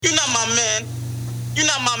You're not my man. You're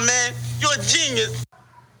not my man. You're a genius.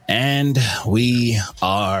 And we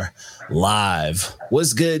are live.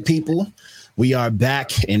 What's good, people? We are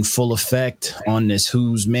back in full effect on this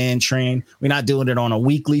Who's Man train. We're not doing it on a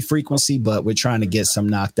weekly frequency, but we're trying to get some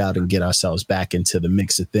knocked out and get ourselves back into the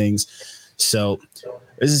mix of things. So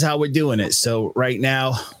this is how we're doing it. So right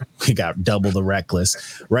now, we got double the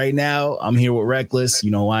Reckless. Right now, I'm here with Reckless. You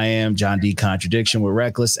know, I am John D. Contradiction with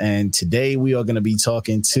Reckless. And today we are going to be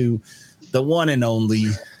talking to the one and only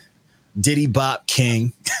Diddy Bop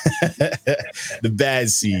King, the bad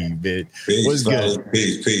seed, man. Peace, What's good?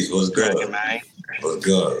 Peace. What's good, man? What's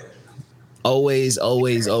good? Always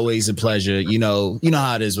a pleasure. You know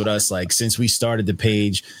how it is with us. Like, since we started the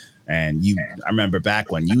page, and I remember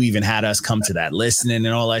back when you even had us come to that listening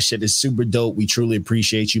and all that shit is super dope. We truly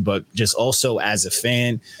appreciate you, but just also as a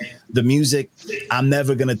fan, the music, I'm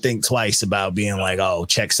never gonna think twice about being like, oh,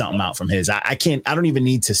 check something out from his. I don't even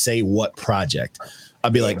need to say what project.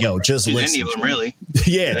 I'll be like, yo, just listen. Any of them, really.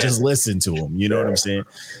 yeah, just listen to him. You know what I'm saying?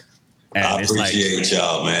 And I appreciate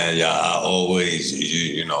y'all, man. Y'all, I always,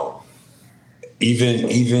 you know, even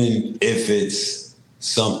if it's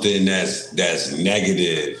something that's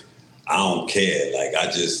negative, I don't care. Like,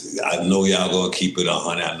 I know y'all gonna keep it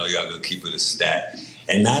 100. I know y'all gonna keep it a stat.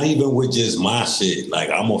 And not even with just my shit. Like,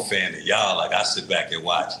 I'm a fan of y'all. Like, I sit back and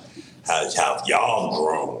watch how y'all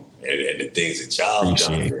grown and the things that y'all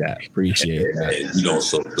done. Appreciate that. And, you know,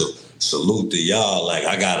 so salute to y'all. Like,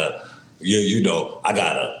 I gotta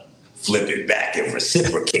flip it back and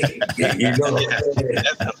reciprocate. You know?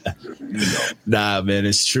 Nah, man,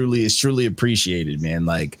 it's truly appreciated, man.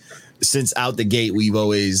 Like, since out the gate, we've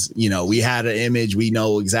always, we had an image. We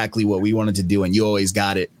know exactly what we wanted to do, and you always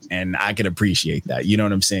got it. And I can appreciate that. You know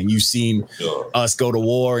what I'm saying? You've seen us go to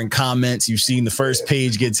war in comments. You've seen the first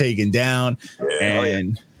page get taken down.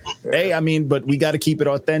 And hey, I mean, but we got to keep it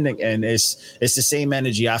authentic. And it's the same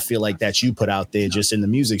energy I feel like that you put out there just in the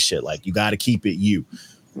music shit. Like, you got to keep it you.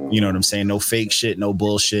 You know what I'm saying? No fake shit, no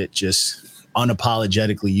bullshit, just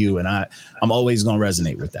unapologetically you. And I'm always going to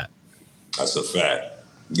resonate with that. That's a fact.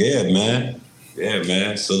 Yeah,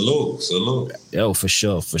 man. Salute. Yo, for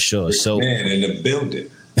sure. So, man, in the building.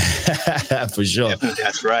 For sure.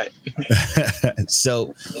 That's right.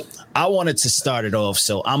 So I wanted to start it off.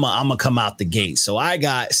 So I'm gonna come out the gate. So I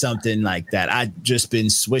got something like that. I just been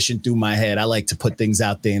swishing through my head. I like to put things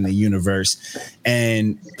out there in the universe.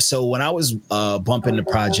 And so when I was bumping the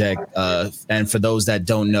project, and for those that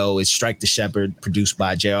don't know, it's Strike the Shepherd, produced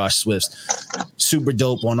by J.R. Swift's. Super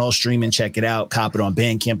dope on all streaming. Check it out. Cop it on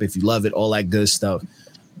Bandcamp if you love it. All that good stuff.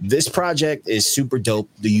 This project is super dope,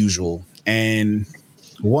 the usual. And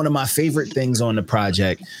one of my favorite things on the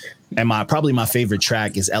project, and probably my favorite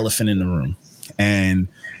track, is Elephant in the Room. And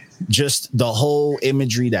just the whole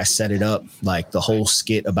imagery that set it up, like the whole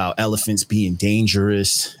skit about elephants being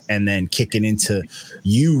dangerous, and then kicking into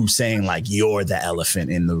you saying like you're the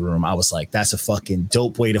elephant in the room. I was like, that's a fucking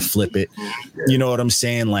dope way to flip it. You know what I'm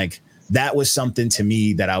saying? Like, that was something to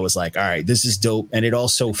me that I was like, all right, this is dope. And it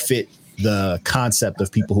also fit the concept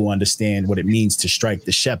of people who understand what it means to strike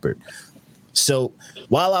the shepherd. So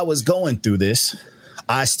while I was going through this,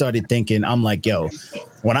 I started thinking, I'm like, yo,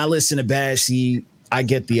 when I listen to Bad Seed, I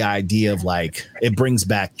get the idea of like, it brings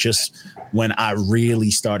back just when I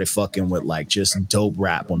really started fucking with like just dope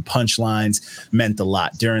rap, when punchlines meant a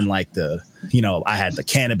lot during like I had the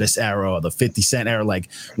cannabis era or the 50 Cent era. Like,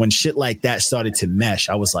 when shit like that started to mesh,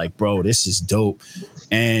 I was like, bro, this is dope.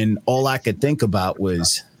 And all I could think about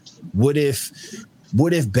was, what if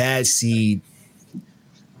Bad Seed,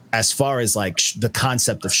 as far as like the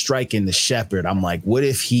concept of striking the shepherd, I'm like, what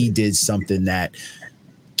if he did something that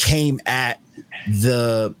came at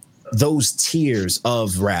those tiers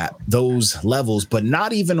of rap, those levels, but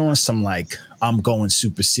not even on some like I'm going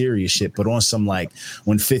super serious shit, but on some like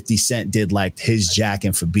when 50 Cent did like his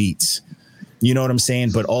jacking for beats. You know what I'm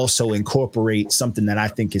saying? But also incorporate something that I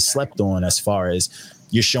think is slept on, as far as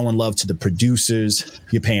you're showing love to the producers,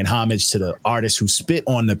 you're paying homage to the artists who spit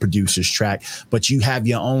on the producer's track, but you have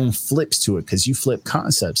your own flips to it because you flip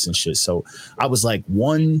concepts and shit. So I was like,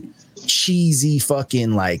 one cheesy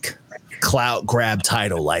fucking like clout grab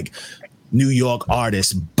title, like New York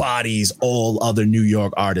artist bodies all other New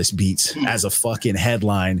York artist beats as a fucking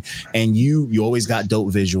headline. And you always got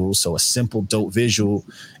dope visuals. So a simple dope visual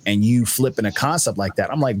and you flipping a concept like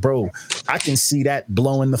that. I'm like, bro, I can see that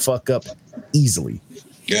blowing the fuck up easily.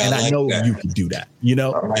 Yeah, and I know you can do that, you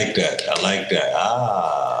know? I like that.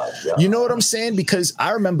 Yeah. You know what I'm saying? Because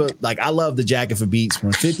I remember, like, I love the Jacket for Beats.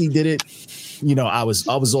 When 50 did it, I was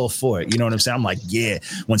all for it. You know what I'm saying? I'm like, yeah.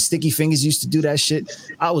 When Sticky Fingers used to do that shit,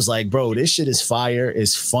 I was like, bro, this shit is fire.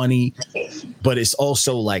 It's funny, but it's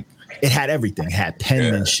also like it had everything. It had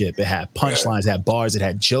penmanship. It had punchlines. It had bars. It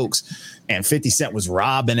had jokes. And 50 Cent was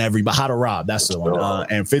robbing everybody. How to Rob? That's the one.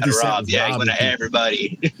 And 50 Cent was robbing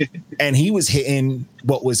everybody. And he was hitting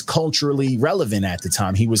what was culturally relevant at the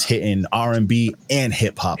time. He was hitting R&B and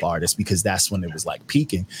hip hop artists because that's when it was like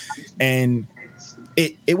peaking. And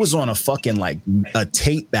it was on a fucking like a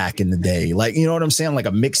tape back in the day. Like, you know what I'm saying? Like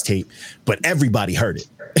a mixtape, but everybody heard it.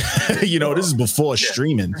 This is before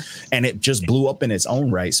streaming, and it just blew up in its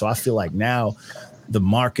own right. So I feel like now the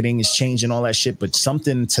marketing is changing, all that shit, but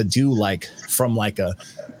something to do like from like a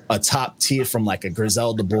top tier, from like a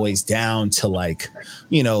Griselda Boys down to like,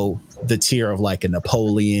 the tier of like a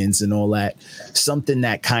Napoleons and all that, something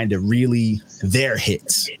that kind of really their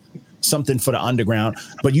hits. Something for the underground,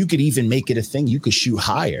 but you could even make it a thing. You could shoot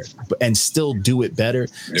higher and still do it better.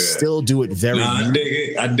 Yeah. Still do it very. I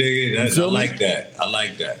dig it. I like that. I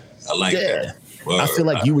like that. Well, I feel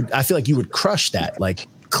like you would crush that. Like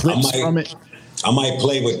clips from it. I might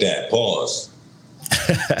play with that. Pause.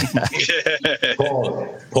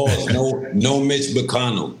 Pause. No Mitch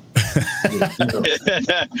Bacano.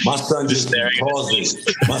 My son just pauses.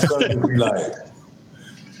 My son just be like.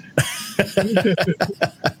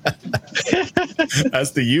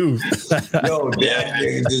 That's the youth. Yo, that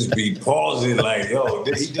nigga just be pausing like, yo,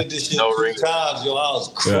 he did this shit 3 times. Yo, I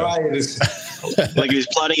was crying. Like he was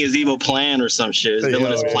plotting his evil plan or some shit. His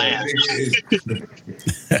villainous plan.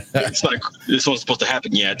 It's like this one's supposed to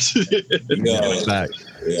happen yet.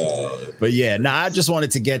 But I just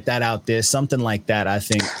wanted to get that out there. Something like that. I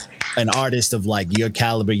think an artist of like your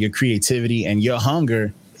caliber, your creativity, and your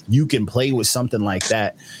hunger, you can play with something like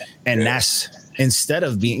that. And that's instead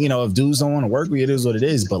of being, if dudes don't want to work with you, it is what it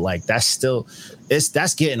is. But like, that's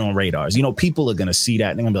getting on radars. People are going to see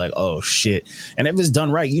that and they're going to be like, oh shit. And if it's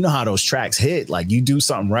done right, you know how those tracks hit. Like you do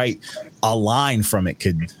something right, a line from it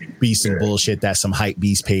could be some bullshit that some hype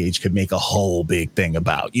beast page could make a whole big thing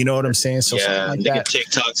about. You know what I'm saying? So like that.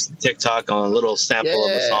 TikTok on a little sample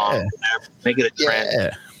of a song, make it a trend.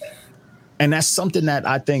 Yeah. And that's something that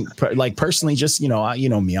I think, like personally, just, me,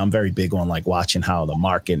 I'm very big on like watching how the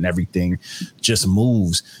market and everything just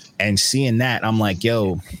moves, and seeing that, I'm like,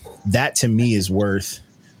 yo, that to me is worth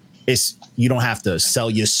it's. You don't have to sell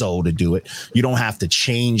your soul to do it. You don't have to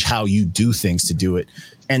change how you do things to do it.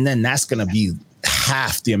 And then that's going to be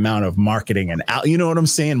half the amount of marketing and you know what I'm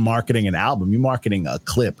saying? Marketing an album, you're marketing a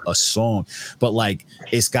clip, a song, but like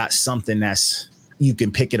it's got something that's, you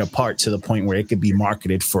can pick it apart to the point where it could be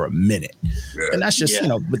marketed for a minute. And that's just,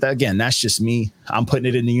 but again, that's just me. I'm putting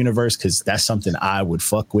it in the universe because that's something I would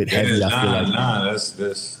fuck with heavy. That's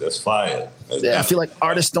fire. I feel like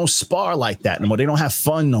artists don't spar like that no more. They don't have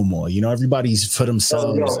fun no more. Everybody's for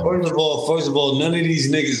themselves. First of all, none of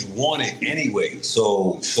these niggas want it anyway.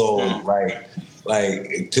 So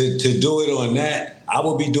like to do it on that, I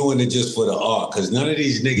would be doing it just for the art because none of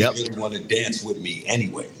these niggas really want to dance with me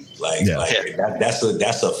anyway. That's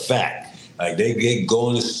a fact. Like they get go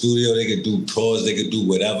in the studio, they could do tours, they could do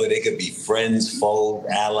whatever, they could be friends, foes,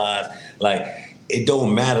 allies. Like it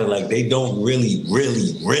don't matter. Like they don't really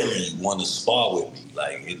want to spar with me.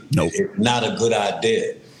 Like it's not a good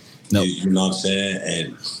idea. No, you know what I'm saying?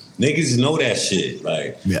 And niggas know that shit.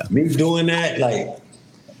 Like me doing that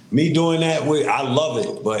with I love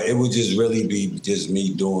it, but it would just really be just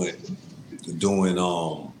me doing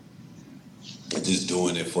just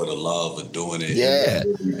doing it for the love of doing it. Yeah.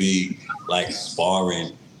 It would be like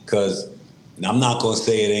sparring because I'm not going to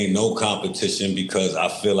say it ain't no competition because I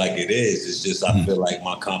feel like it is. It's just I feel like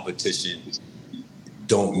my competition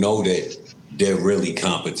don't know that they're really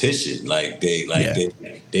competition. Like they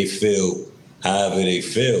feel however they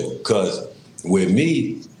feel. Because with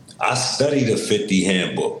me, I study the 50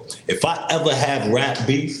 handbook. If I ever have rap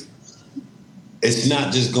beef, it's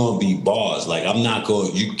not just gonna be bars. Like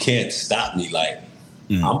you can't stop me. Like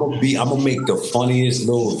I'm gonna make the funniest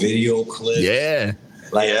little video clip. Yeah.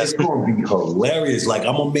 Like it's gonna be hilarious. Like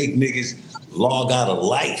I'm gonna make niggas log out of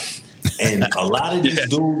life. And a lot of these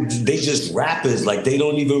dudes, they just rappers. Like they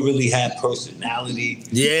don't even really have personality.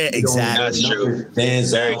 Yeah, exactly. That's true.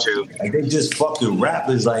 Very true. Like they just fucking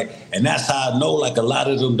rappers. Like, and that's how I know. Like a lot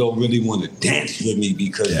of them don't really want to dance with me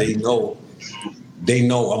because they know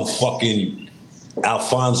I'm fucking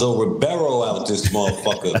Alfonso Ribeiro out this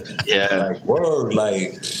motherfucker. Like word,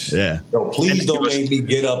 like yo, please don't make me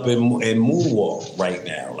get up and moonwalk right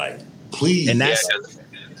now. Like please. And that's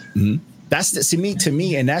to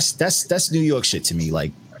me, and that's New York shit to me.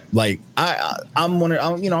 Like I'm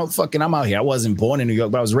out here. I wasn't born in New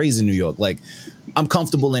York, but I was raised in New York. Like I'm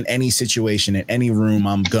comfortable in any situation, in any room.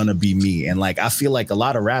 I'm gonna be me. And like I feel like a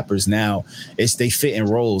lot of rappers now, they fit in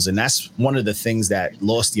roles, and that's one of the things that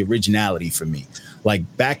lost the originality for me.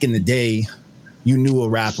 Like back in the day, you knew a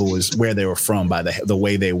rapper was where they were from by the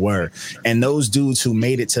way they were. And those dudes who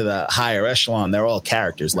made it to the higher echelon, they're all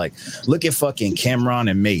characters. Like, look at fucking Cameron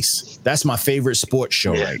and Mace. That's my favorite sports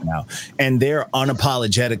show right now. And they're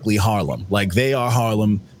unapologetically Harlem. Like, they are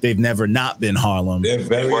Harlem. They've never not been Harlem. They're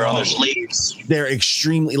very We're on Harlem. their sleeves. They're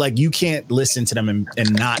extremely, like, you can't listen to them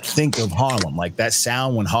and not think of Harlem. Like, that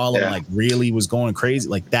sound when Harlem, like, really was going crazy.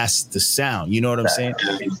 Like, that's the sound. You know what I'm saying?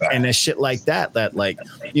 And there's shit like that, like,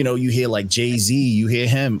 you know, you hear, like, Jay-Z, you hear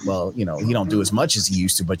him, well, you know, he don't do as much as he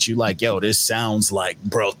used to, but you like, yo, this sounds like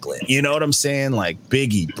Brooklyn. You know what I'm saying? Like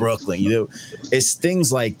Biggie, Brooklyn. You know, it's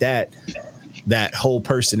things like that, that whole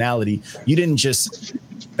personality. You didn't just,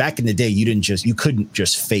 back in the day, you couldn't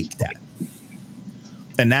just fake that.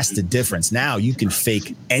 And that's the difference. Now you can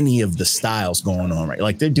fake any of the styles going on, right?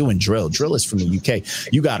 Like they're doing drill. Drill is from the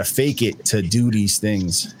UK. You got to fake it to do these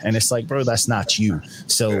things. And it's like, bro, that's not you.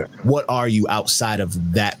 So what are you outside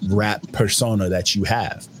of that rap persona that you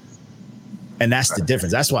have? And that's the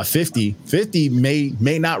difference. That's why 50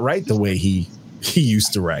 may not write the way he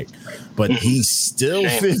used to write, but he's still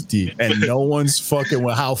 50 and no one's fucking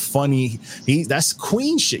with how funny that's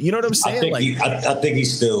Queen shit. You know what I'm saying? I think he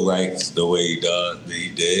still writes the way he does. He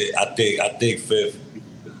did. I think Fifth.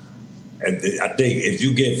 I think if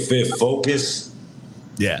you get Fifth focused,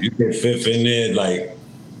 you get Fifth in there like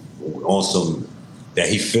on some that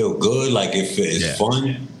he feel good, like if it's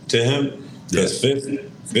fun to him. Because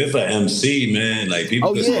Fifth a MC, man. Like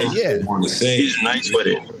people want to say he's nice with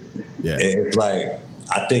it. Yeah, it's like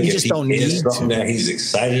I think if he is something that he's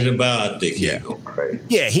excited about, I think he'll go crazy.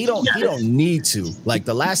 Yeah, he don't need to. Like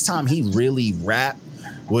the last time he really rapped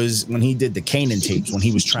was when he did the Kanan tapes when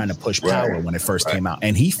he was trying to push Power when it first came out,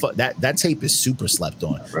 and that tape is super slept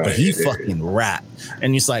on, but he fucking rapped,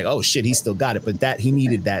 and it's like, oh shit, he still got it, but that he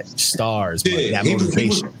needed that stars, that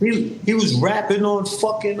motivation. He was rapping on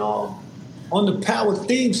fucking on the Power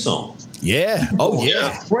theme song. Yeah. Oh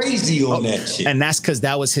yeah. Crazy on that shit. And that's because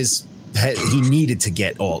that was he needed to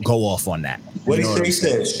go off on that. What he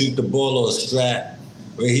said, shoot the ball or a strap.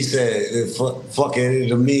 He said, fuck it, in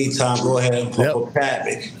the meantime, go ahead and pump a pat.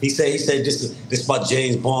 He said, this my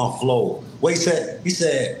James Bond flow. What he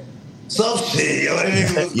said, some shit,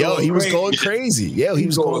 yo. He was going crazy. Yeah, he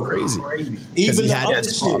was going crazy. Even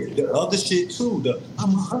the other shit too.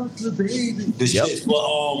 I'm a hustler, baby. The shit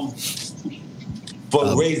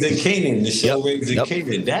for Raising Kanan, the show Raising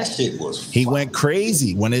Kanan, that shit was fun. He went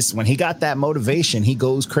crazy. When he got that motivation, he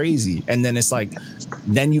goes crazy. And then it's like,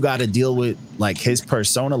 then you got to deal with like his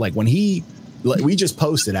persona. Like when we just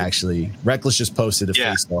posted, actually, Reckless just posted a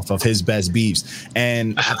face off of his best beefs.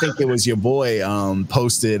 And I think it was your boy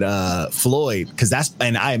posted Floyd,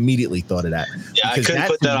 and I immediately thought of that. Yeah, I couldn't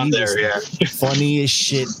put that on there. Yeah. Funniest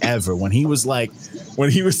shit ever. When he was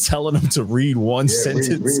telling him to read one sentence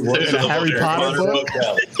in a Harry Potter book.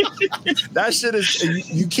 That shit is,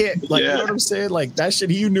 you can't, like, you know what I'm saying? Like that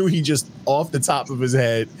shit, you knew he just off the top of his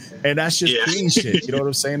head. And that's just clean shit. You know what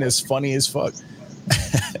I'm saying? It's funny as fuck.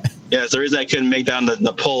 Yeah, it's the reason I couldn't make down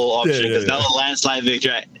the poll option because that was a landslide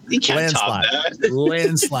victory. You can't top that.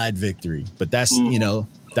 Landslide victory. But that's, you know,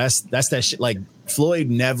 that's that shit. Like Floyd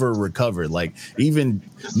never recovered. Like even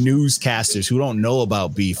newscasters who don't know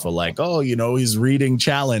about beef are like, oh, you know, he's reading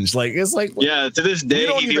challenge. Like it's like, to this day, we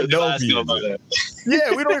don't even know about it.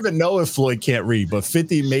 Yeah, we don't even know if Floyd can't read, but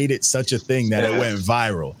 50 made it such a thing that it went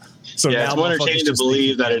viral. So it's more entertaining to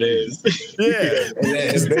believe that it is.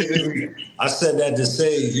 And basically, I said that to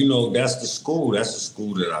say, you know, that's the school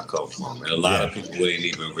that I come from. And a lot of people ain't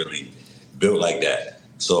even really built like that.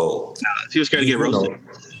 So he was scared to get roasted.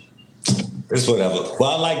 It's whatever.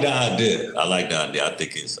 Well, I like the idea. I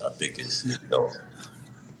think it's dope.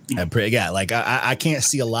 Like I can't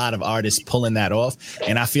see a lot of artists pulling that off,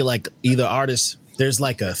 and I feel like either artists, there's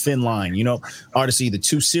like a thin line. You know, artists are either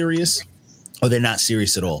too serious or they're not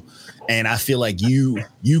serious at all. And I feel like you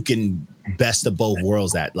can best of both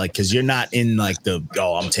worlds because you're not in like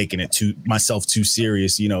I'm taking it myself too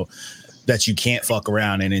serious, you know, that you can't fuck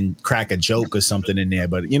around and then crack a joke or something in there.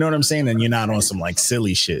 But you know what I'm saying? And you're not on some like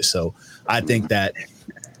silly shit. So I think that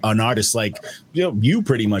an artist like you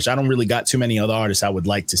pretty much, I don't really got too many other artists I would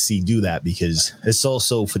like to see do that, because it's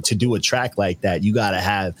also to do a track like that, you got to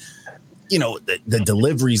have, you know, the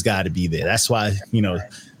delivery's got to be there. That's why, you know,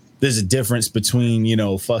 there's a difference between, you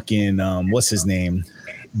know, fucking, what's his name?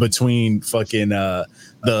 Between fucking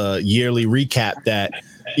the yearly recap that,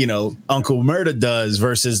 you know, Uncle Murda does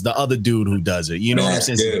versus the other dude who does it. You know what I'm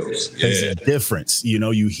saying? There's a difference. You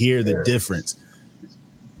know, you hear the difference.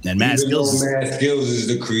 And Manz Skills is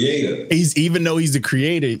the creator. Even though he's the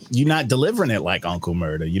creator, you're not delivering it like Uncle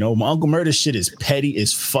Murder. You know, Uncle Murder shit is petty,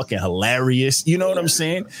 is fucking hilarious. You know what I'm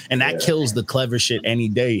saying? And that kills the clever shit any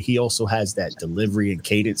day. He also has that delivery and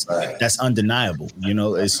cadence that's undeniable. You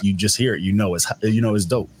know, as you just hear it, you know it's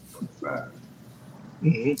dope. Right.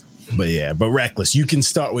 Mm-hmm. But Reckless, you can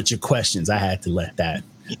start with your questions. I had to let that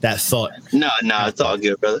thought. No, it's all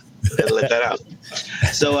good, brother. Gotta let that out.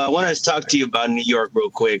 So I wanted to talk to you about New York real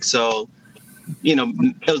quick. So, you know,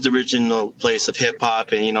 it was the original place of hip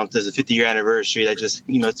hop, and you know, there's a 50-year anniversary that just,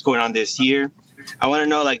 you know, it's going on this year. I want to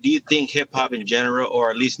know, like, do you think hip hop in general,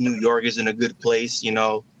 or at least New York, is in a good place, you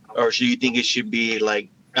know, or should you think it should be like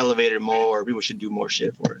elevated more, or people should do more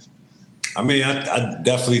shit for it? I mean, I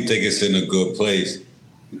definitely think it's in a good place,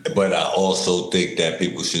 but I also think that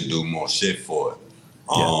people should do more shit for it.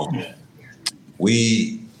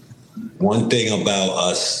 One thing about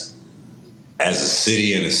us as a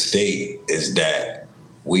city and a state is that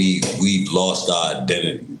we've lost our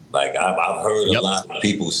identity. Like I've heard a lot of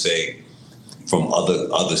people say from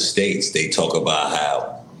other states, they talk about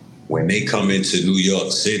how when they come into New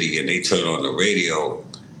York City and they turn on the radio,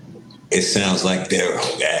 it sounds like they're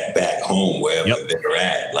back home wherever they're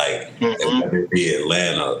at. Like whether it be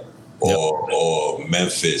Atlanta or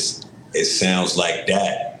Memphis, it sounds like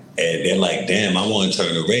that. And they're like, damn, I want to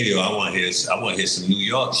turn the radio. I want to hear some New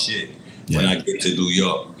York shit when I get to New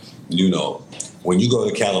York. You know, when you go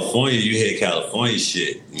to California, you hear California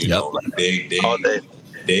shit. You know, like they're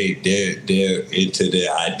into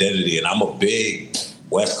their identity. And I'm a big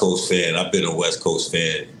West Coast fan. I've been a West Coast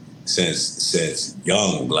fan since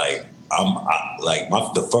young. Like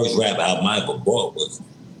the first rap album I ever bought was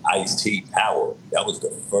Ice-T Power. That was the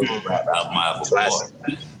first rap album I ever bought.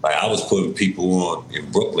 Like I was putting people on in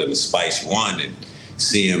Brooklyn, and Spice One and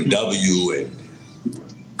CMW and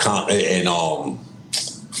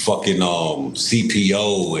fucking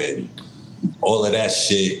CPO and all of that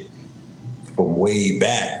shit from way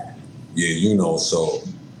back. Yeah, you know, so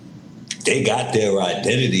they got their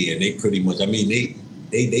identity and they pretty much, I mean, they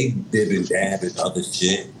did and dab and other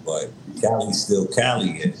shit, but Cali's still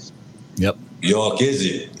Cali and New York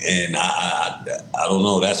isn't. And I don't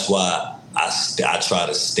know, that's why I try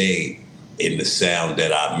to stay in the sound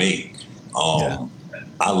that I make.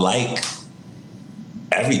 I like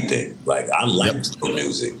everything. Like I like soul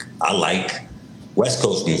music. I like West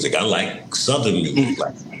Coast music. I like Southern music.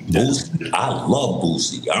 Like Boosie. I love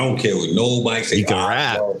Boosie. I don't care what nobody say. He can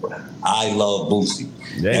rap. I love Boosie.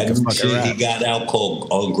 Yeah, that new shit he got out called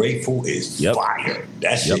Ungrateful is fire.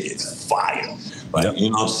 That shit is fire. Like you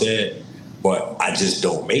know what I'm saying? But I just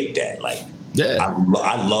don't make that. Like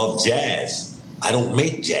I love jazz. I don't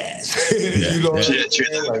make jazz. You know what I'm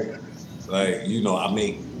saying? Like you know, I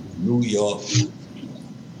make New York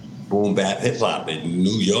boom bap hip hop, and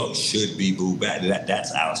New York should be boom bap.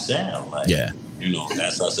 That's our sound. Like, you know,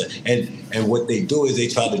 that's our sound. And what they do is they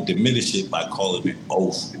try to diminish it by calling it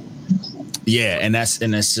old school. Yeah, and that's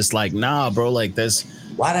just like, nah, bro. Like that's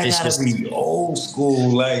why that gotta be old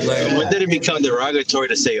school. Like when did it become derogatory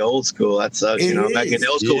to say old school? That sucks. You know, back in the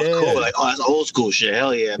old school was cool. Like, oh, that's old school shit.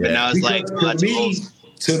 Hell yeah. But now it's because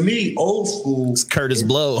like, to me, old school. It's Curtis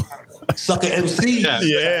Blow. Sucker MC.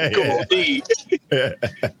 Like,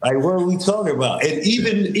 what are we talking about? And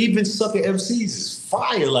even Sucker MCs is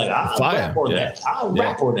fire. Like, I'll rap on that. I'll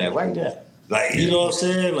rap on that right there. Like, you know what I'm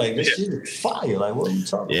saying? Like, this shit is fire. Like, what are you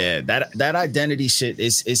talking about? That identity shit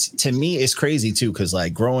is to me, it's crazy too. Cause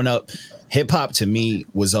like growing up, hip hop to me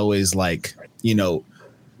was always like, you know,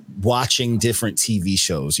 watching different TV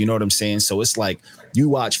shows. You know what I'm saying? So it's like you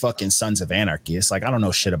watch fucking Sons of Anarchy. It's like I don't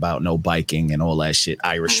know shit about no biking and all that shit,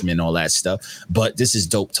 Irishman, all that stuff. But this is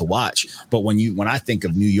dope to watch. But when I think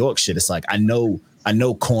of New York shit, it's like I know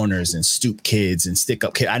Corners and Stoop Kids and Stick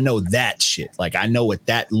Up Kid. I know that shit. Like I know what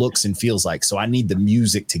that looks and feels like. So I need the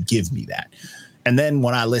music to give me that. And then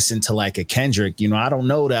when I listen to like a Kendrick, you know, I don't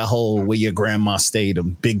know that whole where your grandma stayed,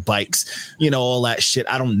 them big bikes, you know, all that shit.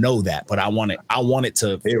 I don't know that, but I want it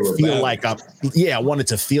to feel like I want it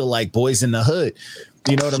to feel like Boys in the Hood.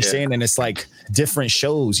 You know what I'm saying? And it's like different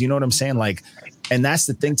shows, you know what I'm saying? Like, and that's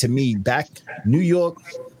the thing to me, back New York,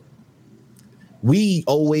 we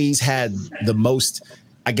always had the most,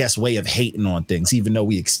 I guess, way of hating on things, even though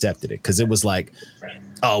we accepted it. Cause it was like,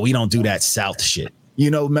 oh, we don't do that South shit. You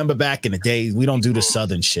know, remember back in the day, we don't do the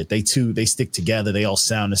Southern shit. They stick together. They all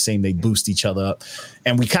sound the same. They boost each other up.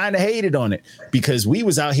 And we kind of hated on it because we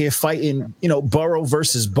was out here fighting, you know, borough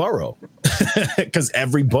versus borough because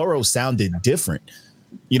every borough sounded different.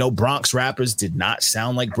 You know, Bronx rappers did not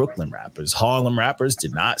sound like Brooklyn rappers. Harlem rappers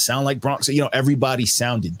did not sound like Bronx. You know, everybody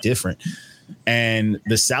sounded different. And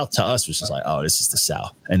the South to us was just like, oh, this is the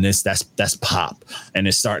South, and that's pop, and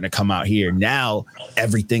it's starting to come out here now.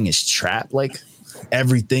 Everything is trap, like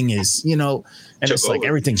everything is, you know, and it's like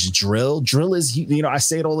everything's drill. Drill is, you know, I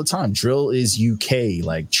say it all the time. Drill is UK,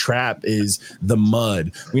 like trap is the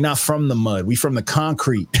mud. We're not from the mud. We from the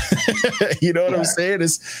concrete. You know what I'm saying?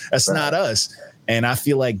 That's not us. And I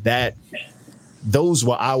feel like that those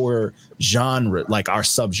were our genre, like our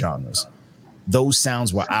subgenres. Those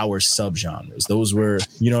sounds were our subgenres. Those were,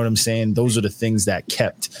 you know what I'm saying? Those are the things that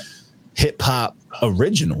kept hip hop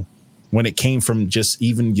original when it came from just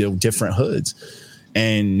even, you know, different hoods.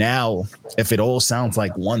 And now if it all sounds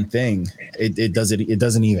like one thing, it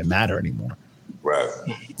doesn't even matter anymore. Right.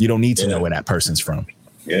 You don't need to know where that person's from.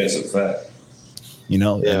 Yeah, it's a fact. You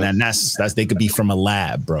know, and then that's they could be from a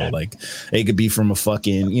lab, bro. Like they could be from a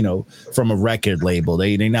fucking, you know, from a record label.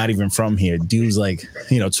 They not even from here. Dudes like,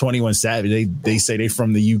 you know, 21 Savage. They say they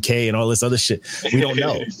from the UK and all this other shit. We don't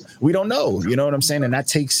know. We don't know. You know what I'm saying? And that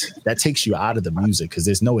takes you out of the music because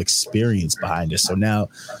there's no experience behind it. So now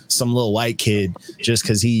some little white kid, just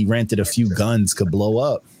because he rented a few guns, could blow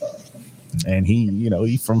up. And he, you know,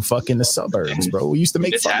 he from fucking the suburbs, bro. We used to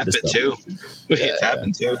make fun of this stuff. It's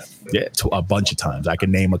happened too. Yeah, a bunch of times. I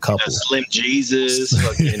can name a couple. Slim Jesus.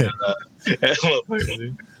 Fucking,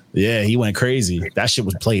 yeah, he went crazy. That shit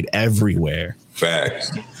was played everywhere.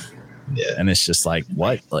 Facts. Yeah, and it's just like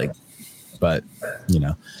what, like, but you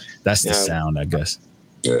know, that's the sound, I guess.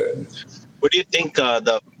 Yeah. What do you think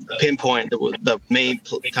the pinpoint, the main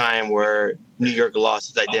time where New York lost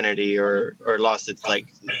its identity or lost its like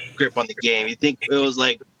grip on the game? You think it was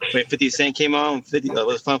like when 50 Cent came on?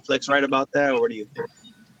 Was Fun Flex right about that, or what do you think?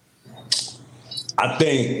 I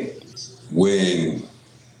think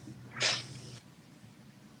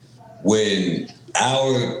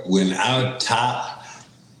when our top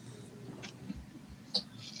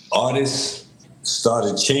artists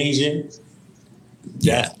started changing,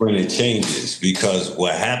 that's when it changes, because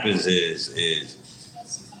what happens is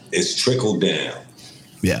it's trickle down.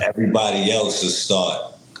 Yeah, everybody else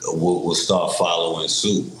will start following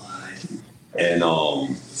suit, and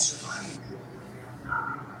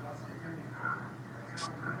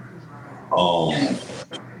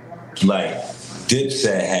like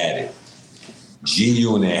Dipset had it,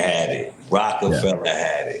 G-Unit had it, Rockefeller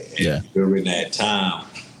had it, and during that time,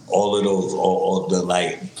 all of those, all the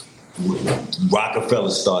like. Rockefeller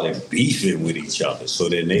started beefing with each other, so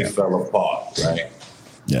then they fell apart, right?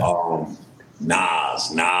 Yeah. Nas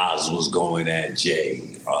was going at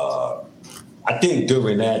Jay. I think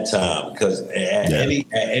during that time, because at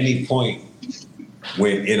any point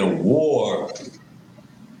when in a war,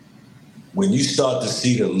 when you start to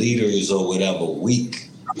see the leaders or whatever weak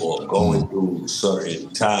or going through certain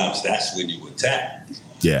times, that's when you attack.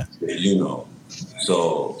 Yeah. You know,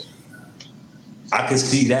 so I could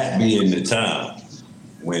see that being the time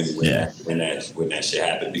when that shit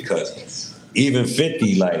happened, because even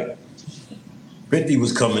 50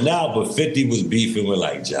 was coming out, but 50 was beefing with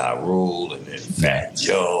like Ja Rule and then Fat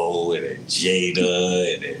Joe and then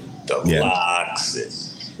Jada and then The Locks and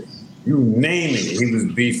you name it, he was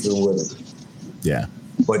beefing with them. Yeah.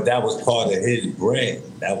 But that was part of his brand.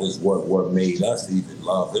 That was what made us even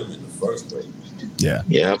love him in the first place. Yeah.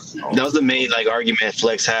 Yeah. That was the main like argument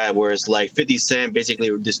Flex had, where it's like 50 Cent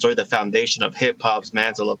basically destroyed the foundation of hip hop's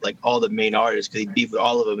mantle of like all the main artists, because he beefed with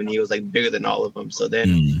all of them and he was like bigger than all of them. So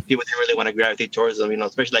then people didn't really want to gravitate towards them, you know,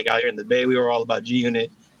 especially like out here in the Bay. We were all about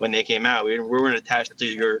G-Unit when they came out. We weren't attached to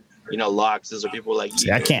your, you know, Locks or people like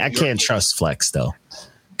you. I can't trust Flex though.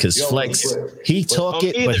 Because Flex, he talk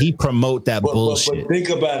it, but he promote that bullshit. But think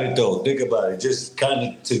about it though. Think about it. Just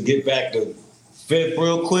kind of to get back to Fifth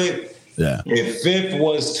real quick. Yeah. If Fifth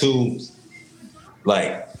was to,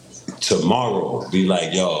 like, tomorrow be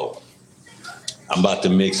like, yo, I'm about to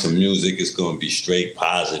make some music. It's going to be straight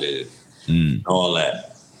positive, all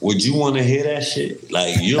that. Would you want to hear that shit?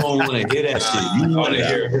 Like, you don't want to hear that shit. You want to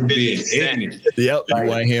hear him being ignorant. Yep. Like, you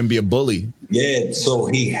want to hear him be a bully. Yeah. So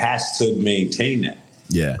he has to maintain that.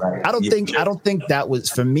 Yeah. Right. I don't think that was,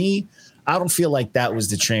 for me, I don't feel like that was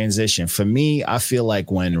the transition. For me, I feel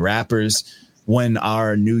like when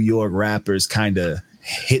our New York rappers kind of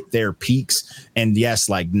hit their peaks, and yes,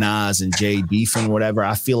 like Nas and Jay beefing, whatever,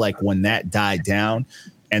 I feel like when that died down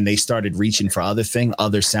and they started reaching for other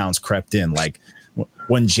sounds crept in. Like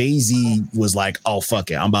when Jay-Z was like, oh,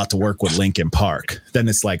 fuck it, I'm about to work with Linkin Park. Then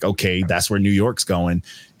it's like, okay, that's where New York's going.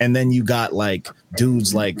 And then you got like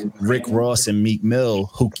dudes like Rick Ross and Meek Mill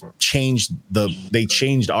who changed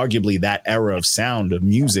arguably that era of sound of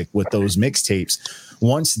music with those mixtapes.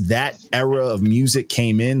 Once that era of music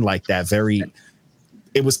came in, like that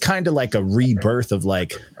it was kind of like a rebirth of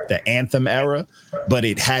like the anthem era, but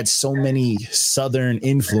it had so many Southern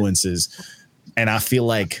influences. And I feel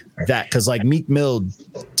like that, because like Meek Mill,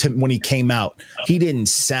 when he came out, he didn't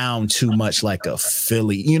sound too much like a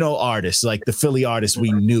Philly, artist, like the Philly artist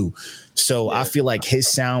we knew. So I feel like his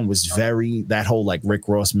sound was that whole like Rick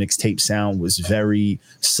Ross mixtape sound was very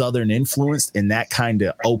Southern influenced. And that kind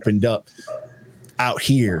of opened up out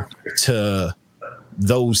here to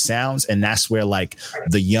those sounds, and that's where like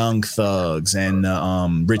the Young Thugs and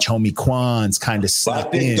Rich Homie Quans kind of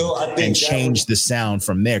snuck in and changed the sound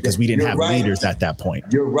from there, because we didn't have leaders at that point.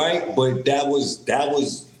 You're right, but that was the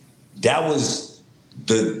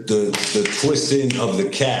twisting of the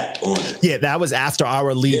cap on it. Yeah, that was after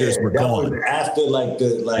our leaders were gone. Was after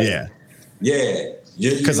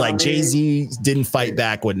Because like Jay-Z didn't fight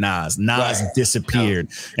back with Nas. Nas disappeared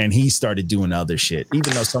and he started doing other shit,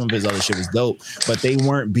 even though some of his other shit was dope, but they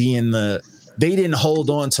weren't they didn't hold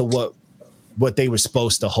on to what they were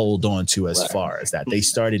supposed to hold on to as far as that. They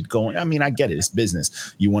started going, I mean, I get it. It's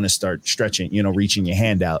business. You want to start stretching, reaching your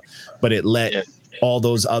hand out, but it let all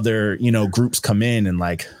those other, groups come in, and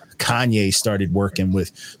like Kanye started working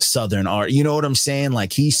with Southern art. You know what I'm saying?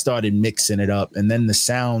 Like he started mixing it up, and then the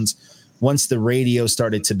sounds, once the radio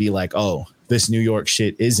started to be like, oh, this New York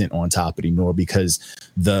shit isn't on top anymore because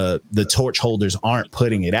the torch holders aren't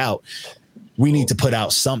putting it out. We need to put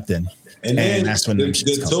out something. And then that's when the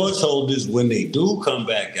torch holders, when they do come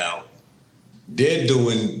back out, they're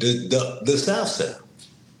doing the South sound.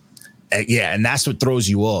 Yeah, and that's what throws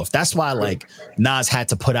you off. That's why like Nas had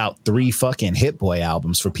to put out 3 fucking Hit Boy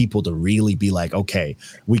albums for people to really be like, okay,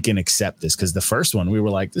 we can accept this. Because the first one, we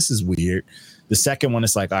were like, this is weird. The second one,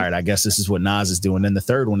 it's like, all right, I guess this is what Nas is doing. And the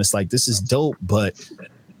third one, it's like, this is dope, but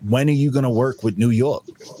when are you going to work with New York?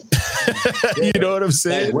 You know what I'm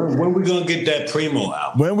saying? Like, when we going to get that Primo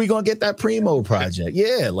album? When we going to get that Primo project?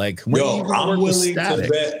 Yeah, like, when I'm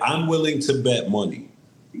willing to bet money.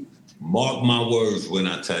 Mark my words when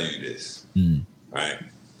I tell you this. Right?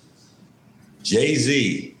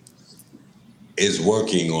 Jay-Z is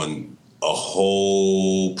working on a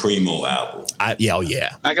whole Primo album. I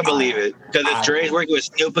can believe it, because if Dre's working with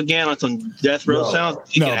Snoop again on some Death Row sounds,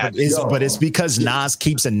 but it's because Nas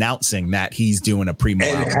keeps announcing that he's doing a Primo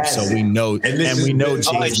album, so we know, we know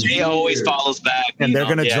Jay always follows back, and they're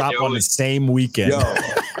gonna drop on the same weekend.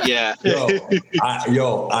 I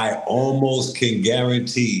almost can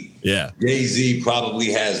guarantee. Jay-Z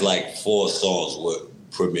probably has like 4 songs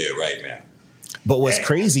with premiere right now. But what's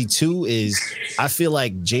crazy too is I feel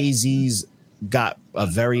like Jay-Z's got a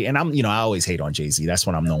very, and I always hate on Jay-Z. That's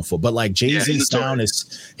what I'm known for. But like Jay-Z's sound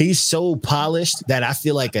he's so polished that I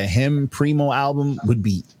feel like a him Primo album would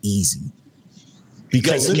be easy.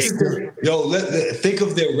 Because think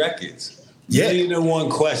of their records. Million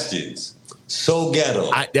Questions. So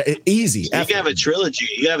ghetto. Easy. You can have a trilogy.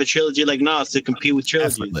 You have a trilogy like Nas to compete with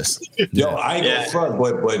trilogies. Effortless. I ain't gonna front,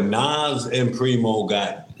 but Nas and Primo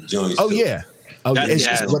got joints. Oh, yeah. It's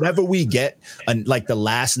just whatever we get, like the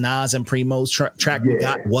last Nas and Primo's track we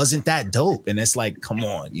got wasn't that dope, and it's like, come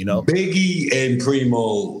on, Biggie and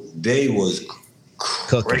Primo, they was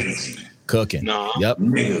crazy, cooking. No. Yep.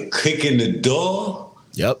 Nigga kicking the door.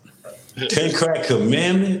 Yep. 10 Crack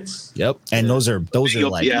Commandments. Yep. And those are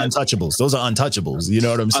like untouchables. Those are untouchables. You know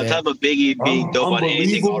what I'm saying? On top of Biggie being dope on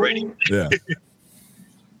anything already. Yeah.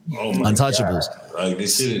 Oh my untouchables. God. Like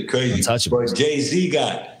this shit is crazy. Untouchables. But Jay-Z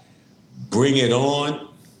got Bring It On.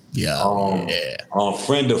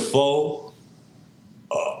 Friend or Foe.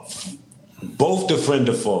 Both the Friend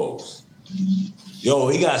or Foes. Yo,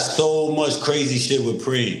 he got so much crazy shit with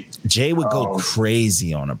Preem. Jay would go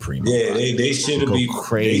crazy on a Primo. Yeah, they should be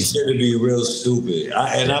crazy. They should be real stupid.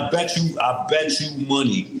 I bet you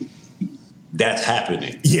money that's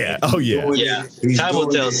happening. Yeah. Oh yeah. Time will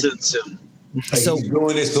tell soon. So he's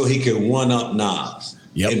doing it so he can one up Nas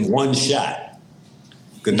in one shot.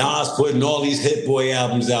 Cause Nas putting all these Hit Boy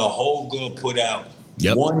albums out. Whole Good put out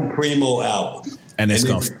one Primo album, and it's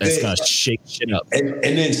gonna shake shit up. And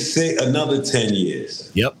then sit another 10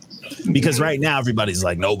 years. Yep. Because right now everybody's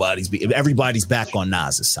like everybody's back on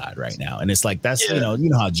Nas's side right now, and it's like that's you know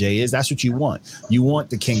how Jay is. That's what you want. You want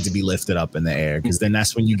the king to be lifted up in the air, because then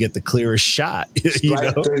that's when you get the clearest shot.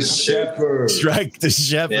 Strike the shepherd. Strike the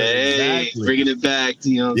shepherd. Hey, exactly. Bringing it back.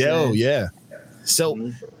 Yeah.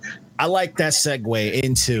 So I like that segue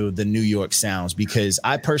into the New York sounds, because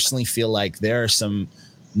I personally feel like there are some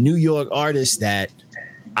New York artists that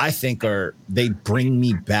I think they bring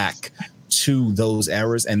me back to those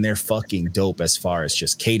eras, and they're fucking dope as far as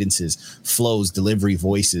just cadences, flows, delivery,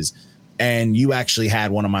 voices. And you actually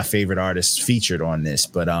had one of my favorite artists featured on this,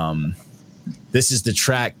 but this is the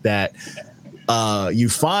track that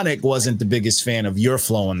Euphonic wasn't the biggest fan of your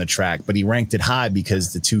flow on the track, but he ranked it high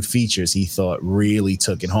because the two features he thought really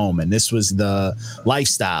took it home. And this was the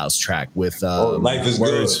Lifestyles track with Life is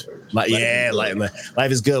Words. Good.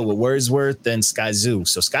 Life is Good with Wordsworth and Skyzoo.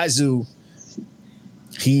 So Skyzoo,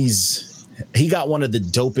 he got one of the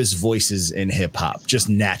dopest voices in hip hop, just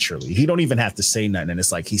naturally. He don't even have to say nothing, and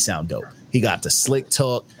it's like he sound dope. He got the slick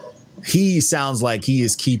talk. He sounds like he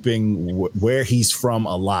is keeping where he's from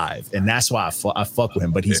alive, and that's why I fuck with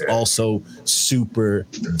him. But he's also super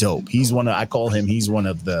dope. He's one of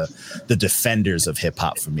the defenders of hip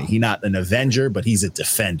hop for me. He's not an avenger, but he's a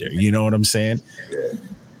defender. You know what I'm saying? Yeah.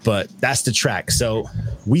 But that's the track. So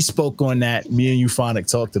we spoke on that. Me and Euphonic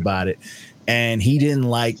talked about it, and he didn't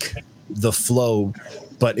like the flow,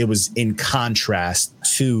 but it was in contrast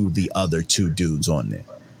to the other two dudes on there.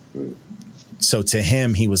 So to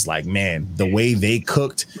him, he was like, man, the way they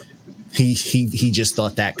cooked, he just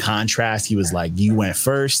thought that contrast. He was like, you went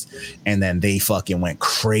first, and then they fucking went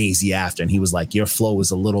crazy after. And he was like, your flow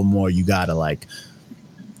is a little more, you gotta like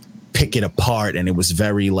pick it apart. And it was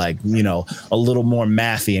very like, you know, a little more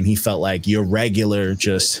mathy. And he felt like your regular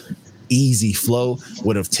just easy flow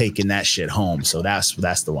would have taken that shit home. So that's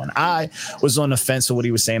the one. I was on the fence with what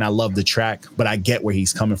he was saying. I love the track, but I get where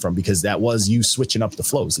he's coming from because that was you switching up the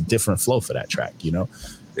flow. It's a different flow for that track, you know?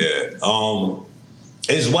 Yeah.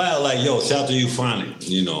 It's wild, like, yo, shout to Euphonic,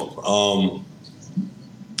 you know.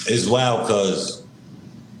 It's wild because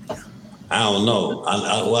I don't know.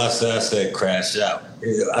 I said crash out.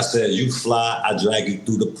 I said you fly, I drag you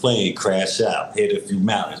through the plane, crash out, hit a few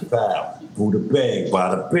mountains, pow. Through the bag,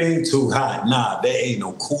 bada bing, too hot. Nah, there ain't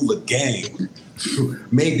no cooler game.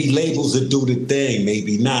 Maybe labels will do the thing,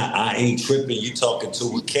 maybe not. I ain't tripping, you talking to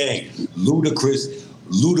a king.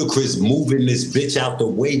 Ludacris moving this bitch out the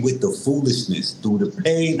way with the foolishness. Through the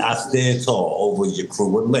pain, I stand tall over your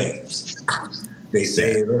crew of lames. They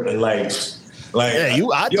say it like yeah,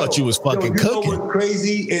 I thought you was fucking cooking. You know what's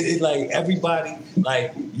crazy? It like everybody,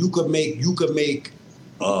 like you could make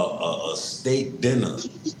a steak dinner.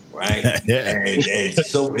 Right? Yeah. And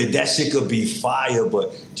so that shit could be fire,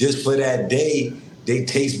 but just for that day, they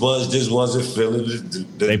taste buds just wasn't feeling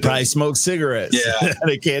it. They probably smoke cigarettes. Yeah.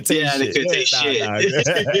 They can't taste shit. They couldn't taste shit.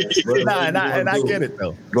 And I get it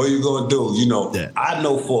though. What you gonna do? You know, yeah. I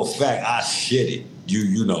know for a fact I shit it.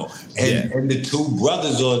 You know. And the two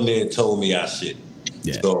brothers on there told me I shit it.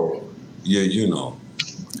 Yeah. So you know.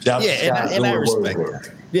 And I respect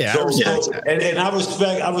that. Yeah, I respect that. And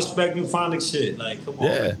I respect Euphonic shit. Like, come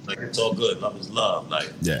on, like it's all good. Love is love. Like,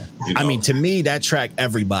 yeah. You know? I mean, to me, that track, I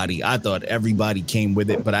thought everybody came with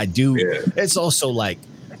it, but I do. Yeah. It's also like,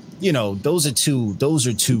 you know, those are two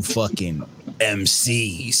fucking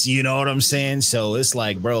MCs. You know what I'm saying? So it's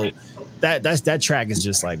like, bro, that track is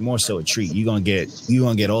just like more so a treat. You're gonna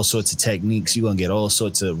get all sorts of techniques. You're gonna get all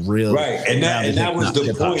sorts of real right. And that was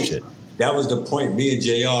the point. Shit. That was the point. Me and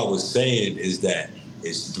JR was saying is that.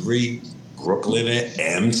 It's three Brooklyn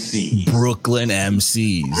MCs. Brooklyn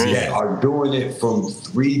MCs. That are doing it from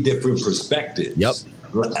three different perspectives. Yep.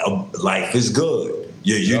 Life is good.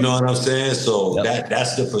 You know what I'm saying? So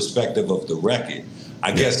that's the perspective of the record.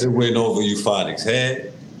 I guess it went over Euphonic's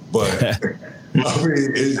head, but I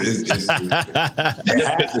mean, it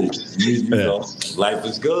happens. You know, life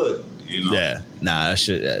is good. You know? Yeah, nah,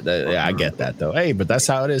 I get that though. Hey, but that's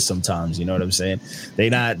how it is sometimes. You know what I'm saying?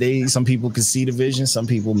 Some people can see the vision, some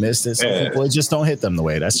people missed it, some people it just don't hit them the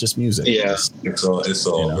way. That's just music. Yeah, it's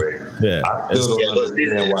all great. Yeah,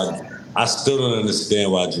 I still don't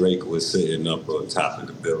understand why Drake was sitting up on top of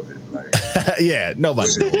the building. Like, yeah, nobody.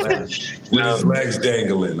 With his legs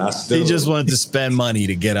dangling. He just wanted to spend money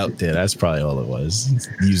to get up there. That's probably all it was.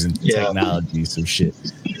 Using technology, some shit.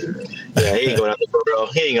 Yeah, he ain't going out there for real.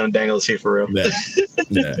 He ain't gonna dangle his feet for real.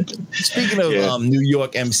 Yeah. Speaking of New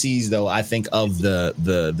York MCs, though, I think of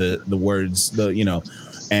the words,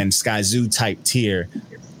 and Skyzoo type tier.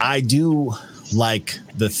 I do like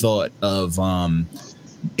the thought of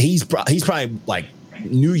he's probably like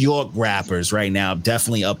New York rappers right now,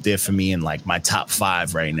 definitely up there for me in like my top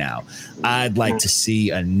 5 right now. I'd like to see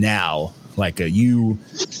a Marlon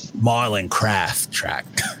Craft track.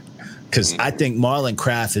 Because I think Marlon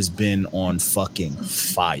Craft has been on fucking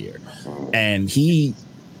fire. And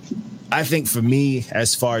I think for me,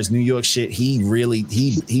 as far as New York shit,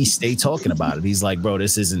 he stayed talking about it. He's like, bro,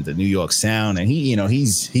 this isn't the New York sound. And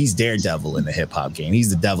he's Daredevil in the hip hop game. He's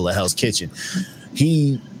the devil of Hell's Kitchen.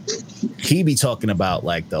 He be talking about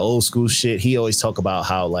like the old school shit. He always talk about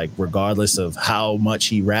how like regardless of how much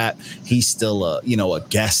he rap, he's still a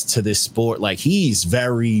guest to this sport. Like he's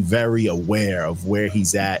very, very aware of where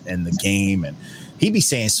he's at in the game, and he be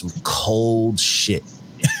saying some cold shit.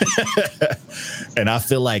 And I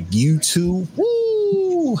feel like you two,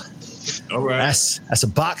 woo. All right. That's a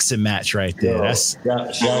boxing match right there. Yo, that's shout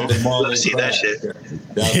out to Marlon see that shit.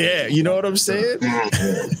 yeah, you know what I'm saying?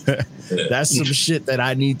 That's some shit that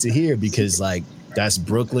I need to hear because like that's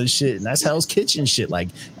Brooklyn shit and that's Hell's Kitchen shit. Like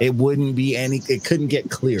it couldn't get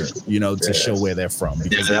clearer, to show where they're from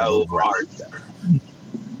because that was hard.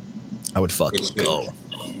 I would fucking go.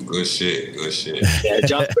 Good shit. Yeah,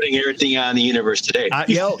 John's putting everything out in the universe today.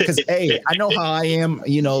 Because hey, I know how I am.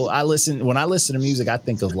 When I listen to music, I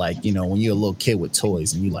think of like, when you're a little kid with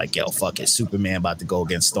toys and you like, yo, fuck it, Superman about to go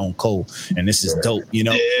against Stone Cold, and this is dope,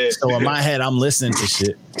 Yeah. So in my head, I'm listening to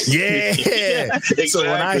shit. Yeah. Exactly. So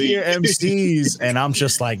when I hear MCs and I'm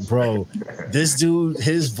just like, bro, this dude,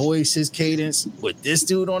 his voice, his cadence with this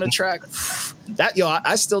dude on the track,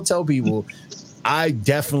 I still tell people, I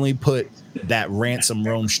definitely put that Ransom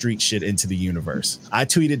Rome Street shit into the universe. I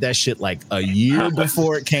tweeted that shit like a year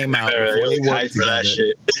before it came out. Really hyped for that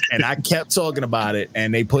shit. And I kept talking about it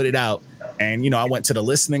and they put it out. And, I went to the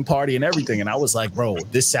listening party and everything. And I was like, bro,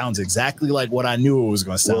 this sounds exactly like what I knew it was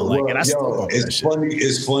going to sound like. And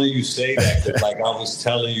it's funny you say that. 'Cause like I was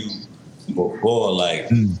telling you before, like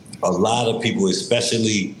a lot of people,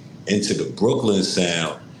 especially into the Brooklyn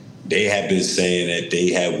sound, they have been saying that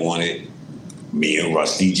they have wanted me and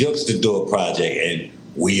Rusty Jukes to do a project, and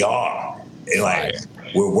we are. And like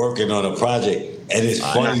we're working on a project, and it's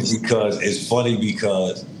funny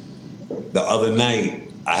because the other night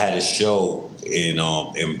I had a show in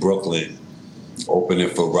Brooklyn, opening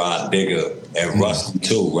for Rod Digger and Rusty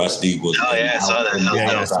too. Rusty was. Oh yeah, I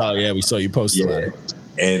saw that. We saw you posted it.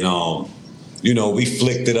 And we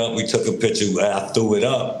flicked it up. We took a picture. I threw it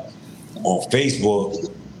up on Facebook.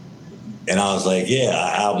 And I was like, yeah,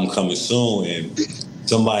 our album coming soon. And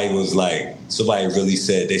somebody really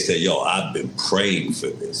said, they said, yo, I've been praying for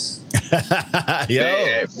this.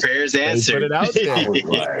 Yo, prayers answered. They put it out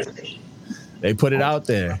there. They put it out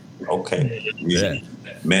there. Okay. Yeah.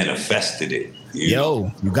 Manifested it.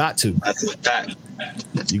 You got to. That's a fact.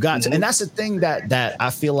 You got to. And that's the thing that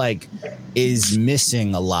I feel like is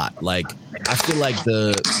missing a lot. Like, I feel like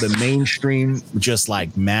the mainstream just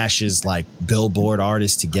like mashes like Billboard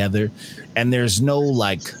artists together and there's no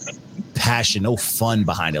like passion, no fun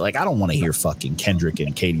behind it. Like, I don't want to hear fucking Kendrick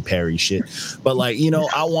and Katy Perry shit, but like,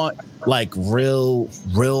 I want like real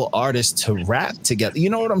artists to rap together. You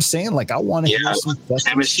know what I'm saying? Like, I want to hear some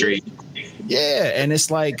chemistry. Yeah. And it's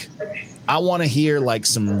like, I want to hear like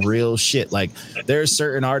some real shit. Like there are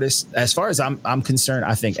certain artists, as far as I'm concerned,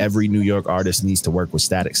 I think every New York artist needs to work with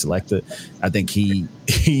Static Selector. I think he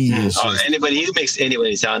is he makes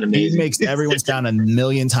anybody sound amazing. He makes everyone sound a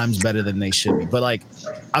million times better than they should be. But like,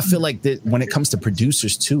 I feel like that when it comes to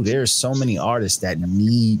producers too, there are so many artists that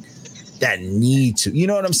need to, you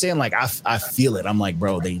know what I'm saying? Like I feel it. I'm like,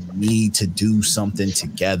 bro, they need to do something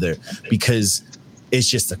together because it's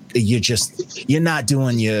just you're not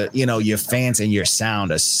doing your fans and your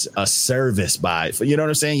sound a service by, you know what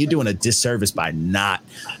I'm saying? You're doing a disservice by not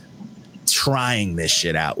trying this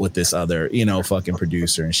shit out with this other, fucking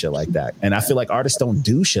producer and shit like that. And I feel like artists don't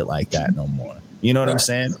do shit like that no more. You know what I'm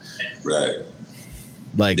saying? Right.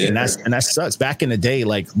 Like, and that sucks. Back in the day,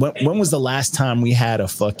 like when was the last time we had a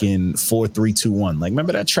fucking 4 3 2 1? Like,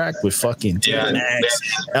 remember that track with fucking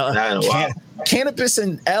Cannabis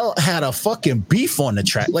and L had a fucking beef on the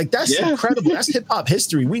track. Like, that's incredible. That's hip hop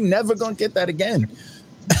history. We never gonna get that again.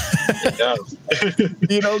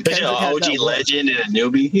 OG legend and a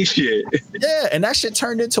newbie shit. Yeah, and that shit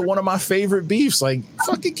turned into one of my favorite beefs. Like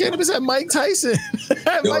fucking Cannabis had Mike Tyson.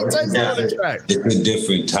 Mike Tyson on the track. It's a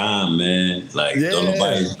different time, man. Like don't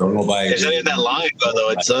nobody. It's not even that long ago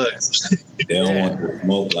though. It sucks. They don't want to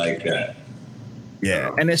smoke like that.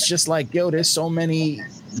 Yeah, and it's just like, yo, there's so many.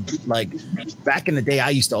 Like back in the day, I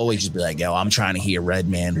used to always just be like, yo, I'm trying to hear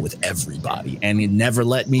Redman with everybody, and it never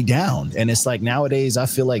let me down. And it's like nowadays, I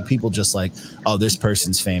feel like people just like, oh, this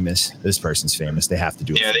person's famous. They have to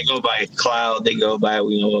do it. Yeah, they go by cloud. They go by,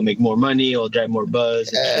 we'll make more money. We'll drive more buzz.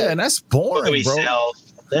 Yeah, and that's boring, bro. Sell?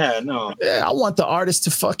 Yeah, no. Yeah, I want the artists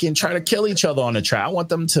to fucking try to kill each other on the track. I want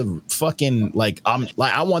them to fucking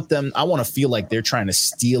I want to feel like they're trying to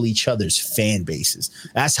steal each other's fan bases.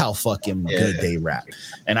 That's how fucking good they rap.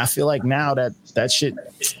 And I feel like now that shit,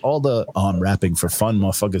 all the rapping for fun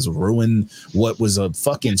motherfuckers ruin what was a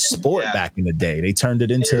fucking sport back in the day. They turned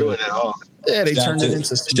it into they turned it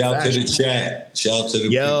into some shout to the chat. Shout to the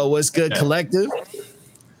people. What's good, Collective?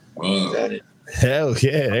 Hell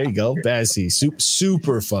yeah, there you go. Bassy.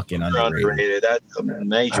 Super fucking underrated. That's a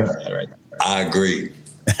major right there. I agree.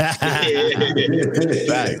 Facts.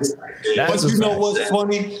 But you know what's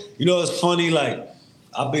funny? Like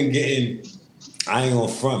I've been getting I ain't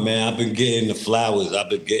gonna front, man. I've been getting the flowers. I've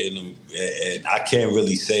been getting them, and I can't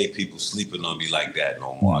really say people sleeping on me like that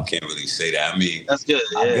no more. I can't really say that. I mean, that's good.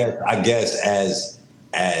 Yeah. I guess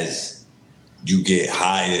as you get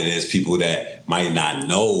higher, there's people that might not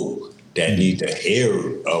know that need to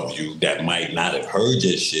hear of you that might not have heard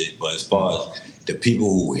your shit. But as far as the people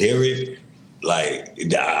who hear it, like,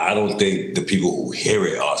 I don't think the people who hear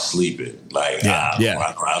it are sleeping. Like,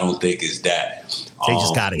 I don't think it's that. They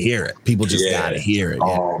just gotta hear it. People just gotta hear it.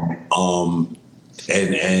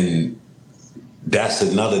 And that's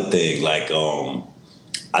another thing. Like,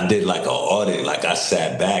 I did like an audit. Like, I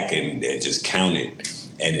sat back and just counted.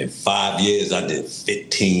 And in 5 years, I did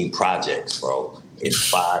 15 projects, bro. In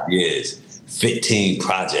 5 years, 15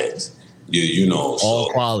 projects. You know,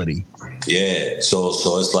 all quality. Yeah. So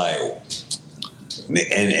it's like,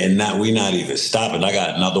 and not we not even stopping. I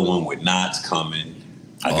got another one with Knots coming.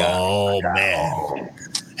 Man.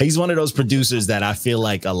 He's one of those producers that I feel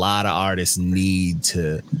like a lot of artists need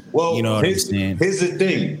to. Well, you know what I'm saying? Here's the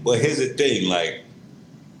thing. Like,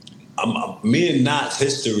 me and Knots'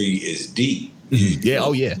 history is deep. Yeah.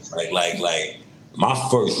 Oh yeah. Like my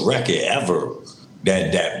first record ever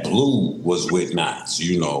that blew was with Knots.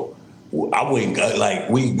 You know, I went like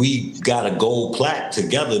we got a gold plaque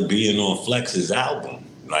together being on Flex's album.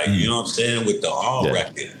 Like, you know what I'm saying, with the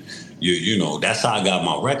record. You know, that's how I got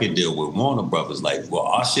my record deal with Warner Brothers. Like, well,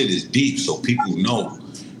 our shit is deep, so people know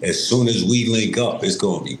as soon as we link up, it's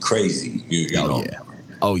gonna be crazy. You know? Yeah.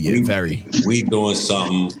 Oh yeah, very. We doing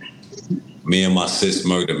something. Me and my sis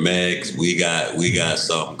Murder Megs, we got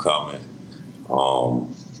something coming.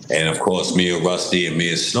 And of course, me and Rusty and me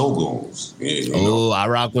and Snow Goons. You know? Oh, I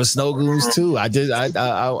rock with Snow Goons too.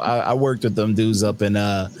 I worked with them dudes up in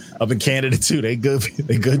Canada too. They good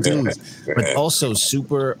dudes, but also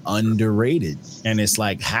super underrated. And it's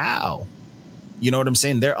like, how? You know what I'm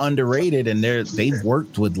saying? They're underrated and they've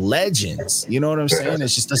worked with legends. You know what I'm saying? It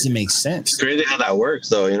just doesn't make sense. It's crazy how that works,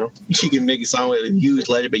 though. You know, you can make a song with a huge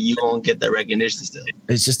legend, but you won't get that recognition still.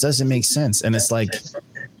 It just doesn't make sense. And it's like,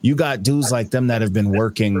 you got dudes like them that have been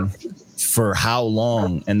working for how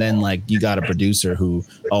long, and then like you got a producer who,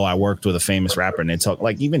 I worked with a famous rapper, and they talk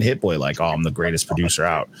like even Hit Boy, like, I'm the greatest producer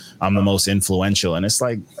out, I'm the most influential, and it's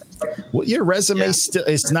like, well, your resume still,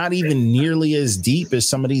 it's not even nearly as deep as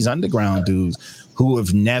some of these underground dudes who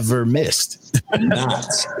have never missed.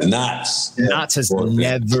 Knots has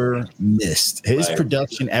never missed his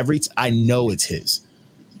production I know it's his.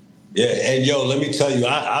 Yeah, and yo, let me tell you,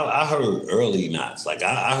 I heard early Knots. Like,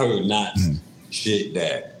 I heard Knots shit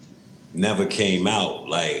that never came out.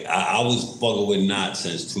 Like, I was fucking with Knots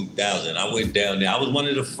since 2000. I went down there. I was one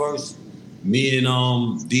of the first, me and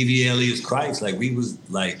DV Alias Christ, like, we was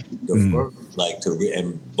like the first, like,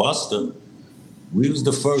 and Buster, we was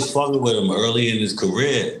the first fucking with him early in his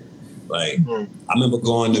career. Like, I remember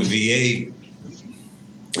going to VA,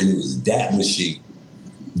 and it was that machine.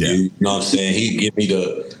 Yeah. You know what I'm saying? He give me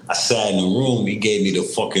I sat in the room, he gave me the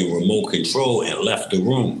fucking remote control and left the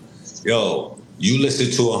room. Yo, you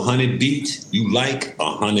listen to 100 beats, you like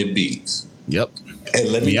 100 beats. Yep. And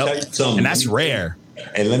let me tell you something. And that's rare.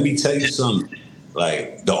 And let me tell you something.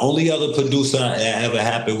 Like, the only other producer that ever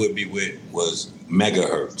happened with me was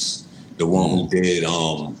Megahertz, the one who did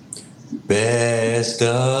Best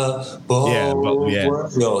of both.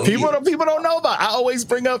 Yo, people don't know about. I always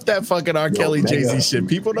bring up that fucking R. Kelly Jay-Z shit.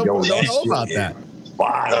 People don't know about that.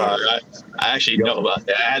 I actually know about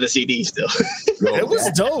that. I had the CD still. It was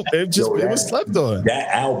dope. It was slept on. That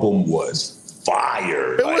album was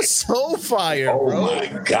fire. It was so fire. Oh bro. My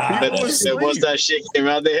god! Once that shit came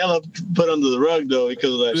out, they hella put under the rug though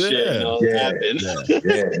because of that shit. You know,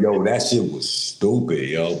 happened. Yo, that shit was stupid,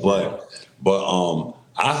 yo. But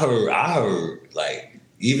I heard like,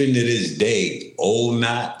 even to this day, old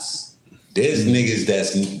Knots. There's niggas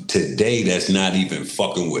that's not even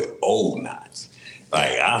fucking with old Knots.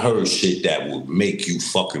 Like, I heard shit that would make you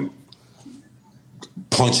fucking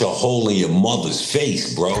punch a hole in your mother's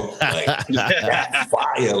face, bro. Like, that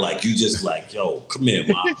fire, like, you just like, yo, come here,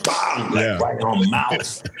 mom, bang, like right on the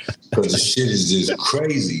mouth. Because the shit is just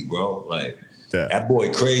crazy, bro. Like, that boy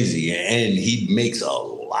crazy, and he makes a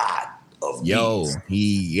lot of beats.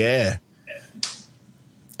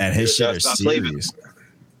 And his shit is serious.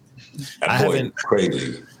 That boy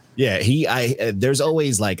crazy. Yeah, there's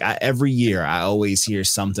always like, every year I always hear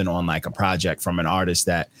something on like a project from an artist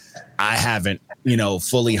that I haven't,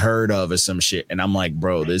 fully heard of or some shit. And I'm like,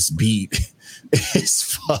 bro, this beat is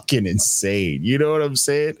fucking insane. You know what I'm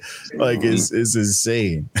saying? Like, it's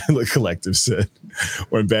insane. The Collective said,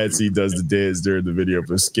 when Bad Seed does the dance during the video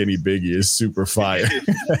for Skinny Biggie is super fire.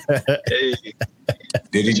 Hey.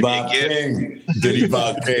 Diddy Bob King. Diddy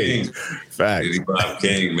Bob King. Fact. Diddy Bob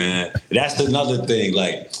King, man. That's another thing.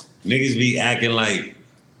 Like, niggas be acting like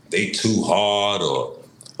they too hard or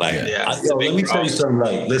like, yo, let me tell you something.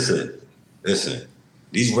 Like, listen.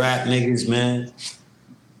 These rap niggas, man,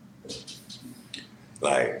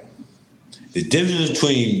 like, the difference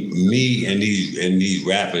between me and these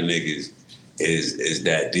rapper niggas is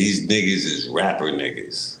that these niggas is rapper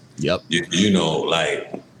niggas. Yep. You know,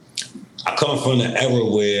 like, I come from the era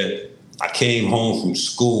where I came home from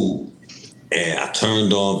school and I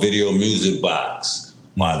turned on Video Music Box.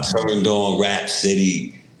 I turned on Rap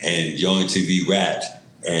City and Young TV Raps.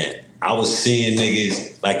 And I was seeing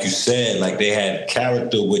niggas, like you said, like they had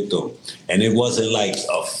character with them. And it wasn't like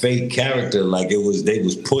a fake character. Like they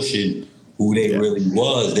was pushing who they really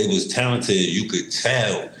was. They was talented. You could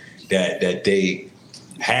tell that they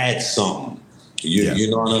had something. You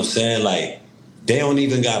know what I'm saying? Like, they don't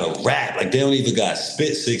even got a rap. Like, they don't even got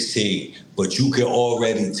spit 16. But you can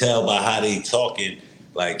already tell by how they talking.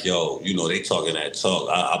 Like, yo, you know, they talking that talk.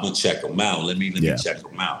 I'm gonna check them out. Let me check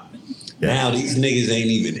them out. Yeah. Now these niggas ain't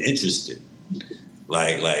even interested.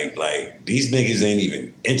 Like these niggas ain't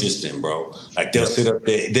even interested, bro. Like, they'll sit up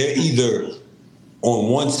there. They're either on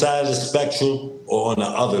one side of the spectrum or on the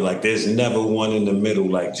other. Like, there's never one in the middle.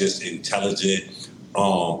 Like, just intelligent.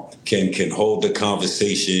 Can hold the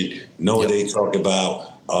conversation, know what they talk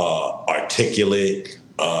about, articulate,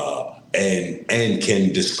 and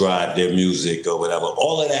can describe their music or whatever.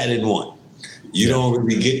 All of that in one. You don't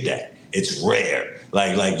really get that. It's rare.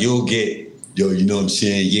 Like you'll get, yo, you know what I'm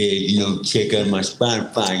saying? Yeah, you know, check out my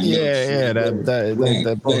Spotify.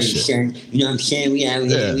 That bullshit. You know what I'm saying? We out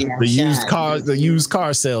here. The used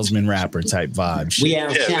car salesman rapper type vibe. We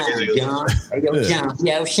outside, John. Hey, yo, John.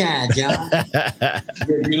 We outside, John.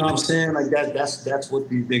 You know what I'm saying? Like that's what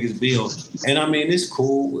these niggas be on. And I mean, it's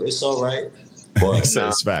cool. It's all right. But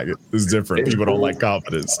it's fact. It's different. People don't like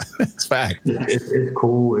confidence. It's fact. It's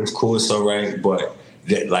cool. It's cool. It's all right. But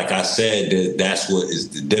like I said, that's what is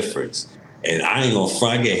the difference. And I ain't gonna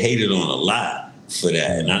front. I get hated on a lot for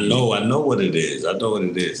that. And I know what it is. I know what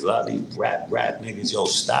it is. A lot of these rap niggas, yo,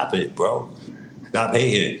 stop it, bro. Stop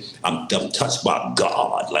hating. I'm touched by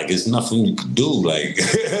God. Like, it's nothing you can do. Like,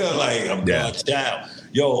 like I'm God's child.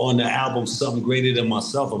 Yo, on the album, Something Greater Than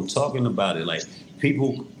Myself, I'm talking about it. Like,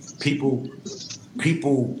 people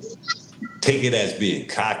take it as being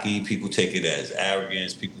cocky. People take it as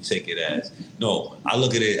arrogance. People take it as, no, I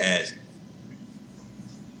look at it as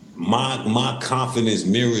my confidence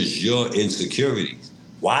mirrors your insecurities.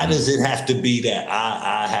 Why does it have to be that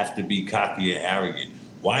I have to be cocky and arrogant?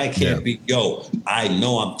 Why it can't be, yo, I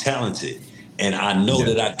know I'm talented and I know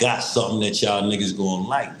that I got something that y'all niggas gonna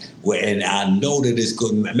like. And I know that it's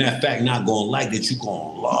good. Matter of fact, not gonna like that, you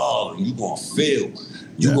gonna love and you gonna feel.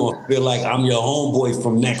 You gonna feel like I'm your homeboy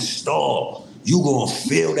from next door. You gonna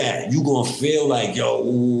feel that. You gonna feel like, yo,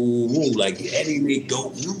 ooh, like Eddie make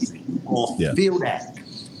dope music. You gonna feel that.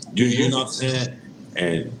 You know what I'm saying?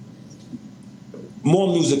 And more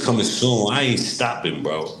music coming soon. I ain't stopping,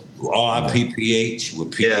 bro. R.I.P. PH.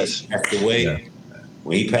 When PH passed away,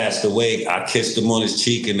 when he passed away, I kissed him on his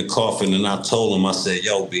cheek in the coffin, and I told him, I said,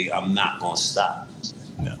 yo, B, I'm not gonna stop.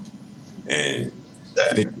 No. And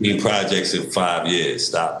 15 projects in 5 years.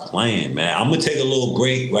 Stop playing, man. I'm gonna take a little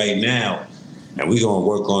break right now, and we're gonna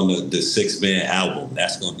work on the 6-man album.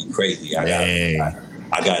 That's gonna be crazy. I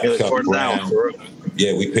got Chuck Brown.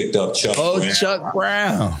 Yeah, we picked up Chuck Brown. Oh, Chuck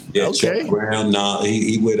Brown. Yeah, okay. Chuck Brown. Nah,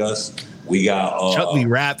 he with us. We got Chuck be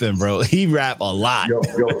rapping, bro. He rap a lot. Yo,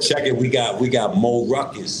 check it. We got Mo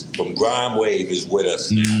Ruckus from Grime Wave is with us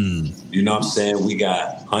now. You know what I'm saying? We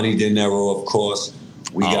got Honey De Niro, of course.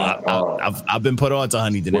 We got I've been put on to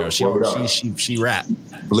Honey De Niro. She rap.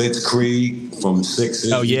 Blitzkrieg from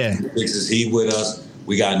Sixes. Oh yeah. Sixes, he with us.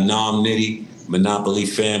 We got Nam Nitty, Monopoly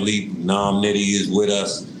Family. Nam Nitty is with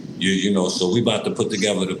us. You know, so we about to put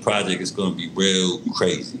together the project. It's gonna be real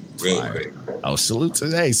crazy. Real crazy. Oh, salute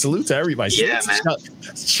to everybody. Yeah, man.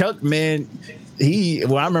 Chuck, man, I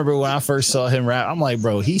remember when I first saw him rap, I'm like,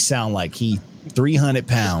 bro, he sound like he 300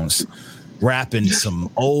 pounds rapping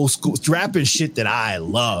some old school, rapping shit that I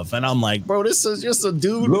love. And I'm like, bro, this is just a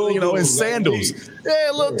dude, in sandals.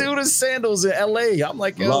 Little dude in sandals in LA. I'm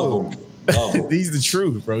like, yo. He's the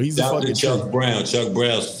truth, bro. He's the fucking Chuck truth. Brown. Chuck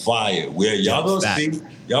Brown's fire. Y'all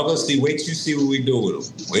gonna see. Wait till you see what we do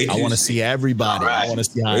with him. I want to see everybody. Right. I want to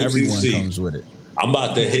see how everyone comes with it. I'm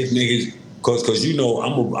about to hit niggas because you know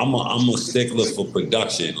I'm a stickler for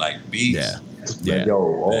production, like beats. Yeah. Like,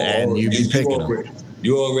 yo, and you be picking them.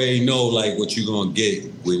 You already know like what you're gonna get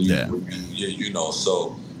when you know.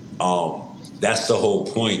 So that's the whole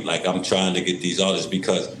point. Like I'm trying to get these artists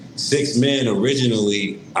because 6 Man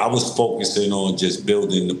originally, I was focusing on just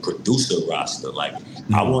building the producer roster. Like,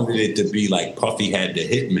 I wanted it to be like Puffy had the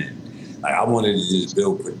Hitmen. Like, I wanted to just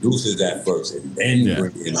build producers at first and then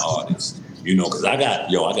bring in artists. You know, because I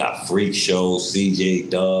got Freak Show, CJ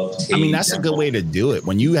Dub. I mean, that's a good way to do it.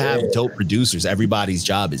 When you have dope producers, everybody's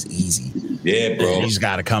job is easy. Yeah, bro. You just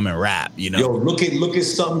got to come and rap, you know? Yo, look at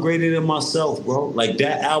something greater than myself, bro. Like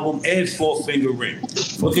that album and Four Finger Ring.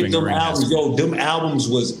 Look at them albums. Yo, them albums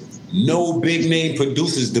was no big name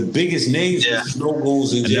producers. The biggest names was Snow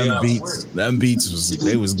Goons and them beats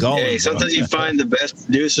was going. Hey, sometimes you find the best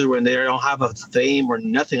producer when they don't have a fame or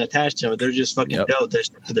nothing attached to them. They're just fucking dope. They're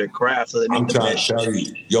stuck to their craft. So they make I'm trying to tell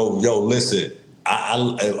you, yo, listen.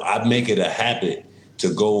 I make it a habit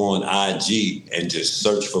to go on IG and just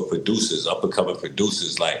search for producers, up and coming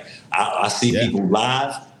producers. Like I see people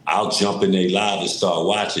live, I'll jump in their live and start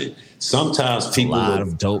watching. Sometimes people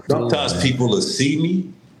will see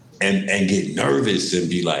me and get nervous and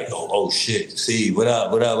be like, oh shit, see, what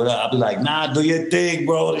up? I'll be like, nah, do your thing,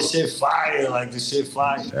 bro. This shit fire. Like, this shit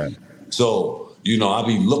fire. Yeah. So, you know, I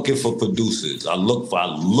be looking for producers. I look for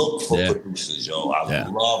producers, yo. I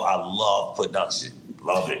love production.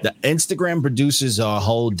 Love it. The Instagram producers are a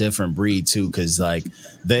whole different breed too, because like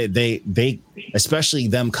they especially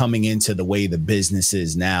them coming into the way the business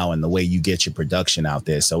is now and the way you get your production out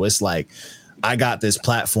there. So it's like, I got this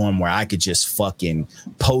platform where I could just fucking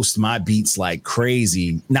post my beats like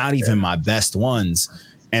crazy, not even my best ones.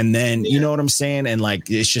 And then, you know what I'm saying? And like,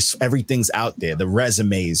 it's just, everything's out there. The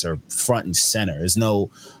resumes are front and center. There's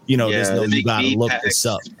no, you gotta look this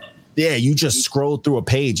up. Yeah, you just scroll through a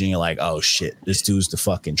page and you're like, oh shit, this dude's the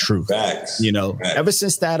fucking truth. Facts. You know, ever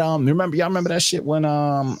since that, y'all remember that shit when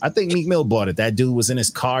I think Meek Mill bought it. That dude was in his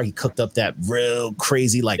car, he cooked up that real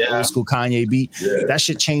crazy, like old school Kanye beat. Yeah. That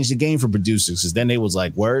shit changed the game for producers, because then they was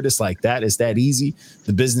like, word, it's like that, it's that easy.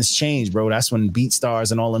 The business changed, bro. That's when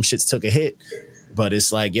BeatStars and all them shits took a hit. But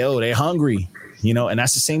it's like, yo, they hungry, you know, and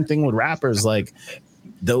that's the same thing with rappers. Like,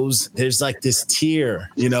 there's like this tier,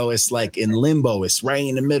 you know, it's like in limbo. It's right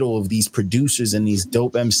in the middle of these producers and these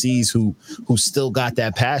dope MCs who still got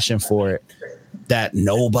that passion for it, that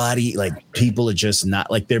nobody, like, people are just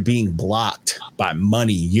not, like, they're being blocked by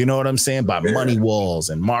money. You know what I'm saying? By money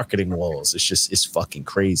walls and marketing walls. It's fucking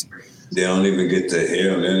crazy. They don't even get to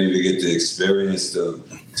hear them. They don't even get to experience to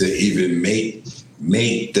even make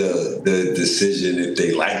the decision if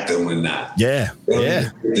they like them or not. Yeah.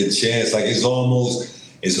 The chance, like, it's almost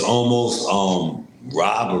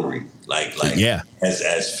robbery. Like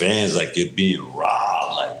as fans, like, you're being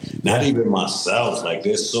robbed. Like, not even myself. Like,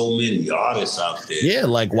 there's so many artists out there. Yeah,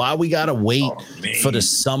 like, why we gotta wait for the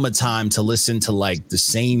summertime to listen to like the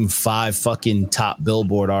same 5 fucking top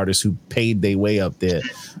Billboard artists who paid their way up there?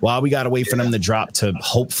 Why we gotta wait for them to drop to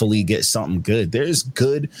hopefully get something good? There's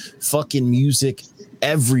good fucking music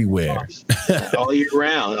everywhere. all year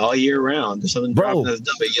round. There's something dropping that's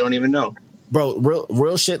done, but you don't even know. Bro,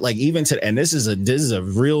 real shit. Like, even to, and this is a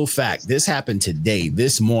real fact. This happened today,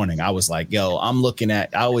 this morning. I was like, yo, I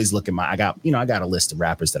always look at I got a list of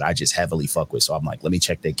rappers that I just heavily fuck with. So I'm like, let me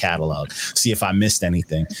check their catalog, see if I missed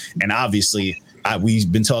anything. And obviously,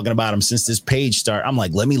 we've been talking about him since this page start. I'm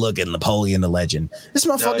like, let me look at Napoleon the Legend. This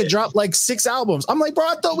motherfucker dropped like 6 albums. I'm like, bro,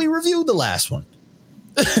 I thought we reviewed the last one.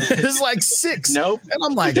 It's like 6. Nope. And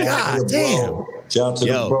I'm like, God damn. Shout out to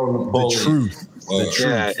the truth. The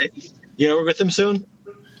truth. Yeah. You gonna work with him soon?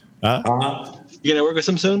 You gonna work with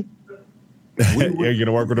him soon? You're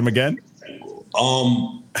gonna work with him again?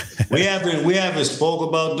 We haven't spoke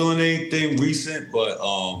about doing anything recent, but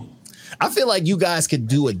I feel like you guys could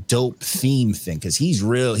do a dope theme thing, because he's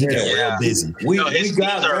real. He get real busy. We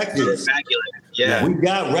got records. Yeah, we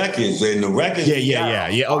got records, and the records.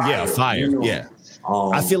 Yeah. Oh yeah, fire. You know? Yeah.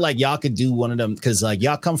 I feel like y'all could do one of them, because like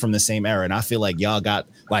y'all come from the same era, and I feel like y'all got,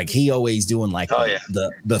 like, he always doing like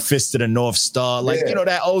the Fist of the North Star, like you know,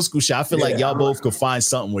 that old school shit. I feel like y'all both could find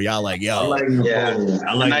something where y'all like, yo, I like Napoleon.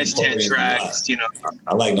 I like nice 10 tracks, you know.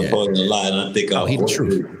 I like Napoleon a lot, and I think our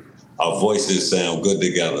voices sound good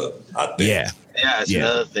together. I think. Yeah, it's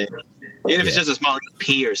another thing. Even if it's just a small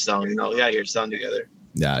EP or something, you know, we gotta hear sound together.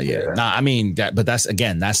 Yeah. Nah, I mean but that's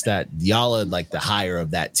that y'all are like the higher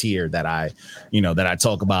of that tier that I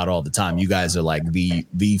talk about all the time. You guys are like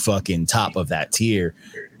the fucking top of that tier,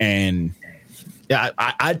 and yeah,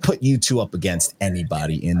 I'd put you two up against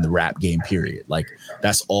anybody in the rap game. Period. Like,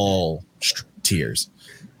 that's all tiers.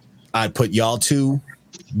 I'd put y'all two.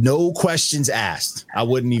 No questions asked. I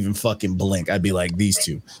wouldn't even fucking blink. I'd be like, these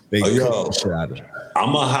two. They cook the shit out of it.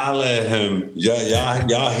 I'm gonna holler at him.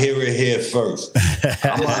 Y'all hear it here first.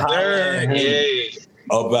 I'm gonna holler at him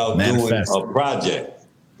about doing a project.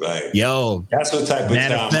 Like, yo, that's what type of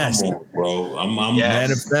manifest. time I'm on, bro. I'm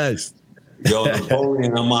manifest. Yo,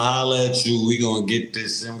 Napoleon, I'ma holler at you. We gonna get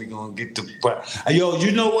this and we gonna get the. Yo,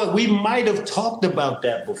 you know what? We might have talked about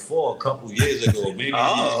that before a couple years ago. Maybe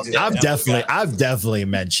I've definitely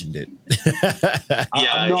mentioned it.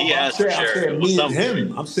 Yes, for sure.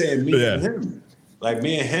 I'm saying me and him. Like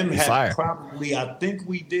me and him had probably. I think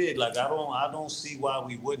we did. Like I don't see why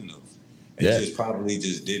we wouldn't have. It just probably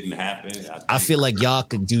just didn't happen. I feel like y'all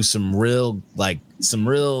could do some real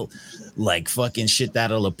fucking shit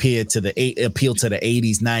that'll appeal to the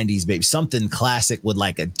 80s, 90s, baby. Something classic with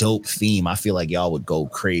like a dope theme. I feel like y'all would go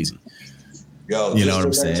crazy. Yo, you know what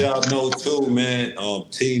I'm saying? Y'all know too, man.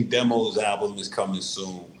 Team Demo's album is coming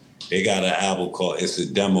soon. They got an album called It's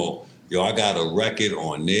a Demo. Yo, I got a record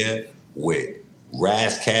on there with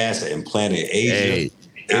Razzcast and Planet Asia.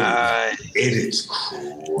 It is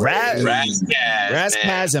cool.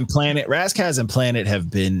 Razzcast and Planet have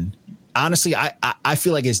been, honestly, I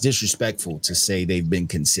feel like it's disrespectful to say they've been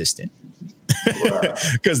consistent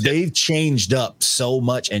because they've changed up so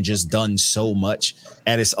much and just done so much.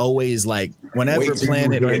 And it's always like whenever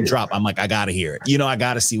Planet or drop, I'm like, I gotta hear it. You know, I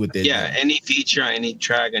gotta see what they're doing. Any feature, any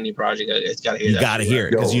track, any project, it's gotta hear. You gotta hear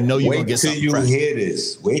it because you know you're gonna get something.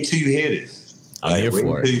 Wait till you hear this. I'm here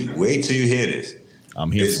for it. Wait till you hear this. I'm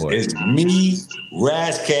here for it. It's me,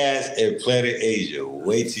 Razzcast, and Planet Asia.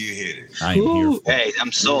 Wait till you hear this. I'm here for it.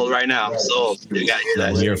 I'm sold right now. I'm sold. You gotta hear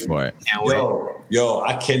that. I'm here for it. Yo,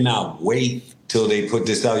 I cannot wait till they put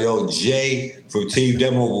this out. Yo, Jay from Team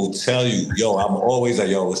Demo will tell you, yo, I'm always like,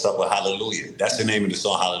 yo, what's up with Hallelujah? That's the name of the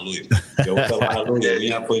song, Hallelujah. Yo, what's up with Hallelujah? We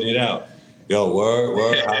not putting it out. Yo,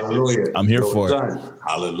 word, Hallelujah. I'm here for it.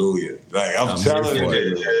 Hallelujah. Like, I'm telling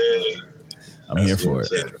you. I'm here for it.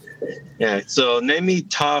 Yeah. So name me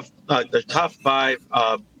the top 5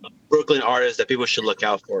 Brooklyn artists that people should look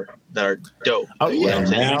out for that are dope. Oh yeah.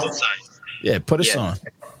 Yeah, put us on.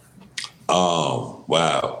 Oh,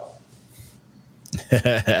 wow.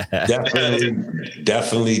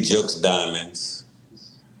 definitely Jukes Diamonds.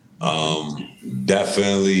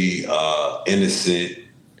 Definitely Innocent.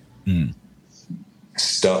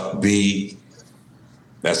 Stuff B.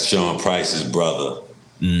 That's Sean Price's brother.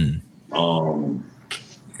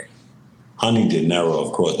 Honey De Niro,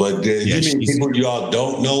 of course. But you mean people y'all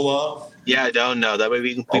don't know of? Yeah, I don't know. That way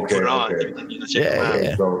we can put it on. Check them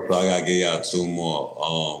out. So I gotta give y'all 2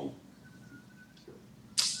 more.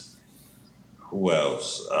 Who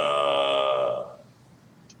else? I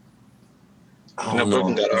don't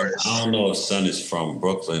know. I don't know if Son is from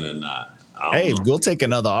Brooklyn or not. Hey, we'll take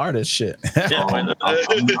another artist. Shit. I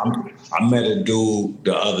met a dude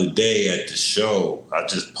the other day at the show. I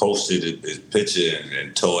just posted his picture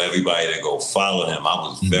and told everybody to go follow him. I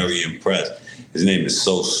was very impressed. His name is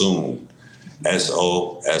So Soon.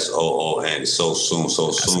 SOSOON. So Soon.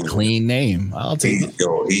 That's a clean name. I'll take it.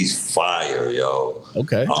 Yo, he's fire, yo.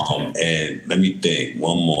 Okay. And let me think.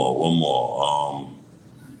 One more.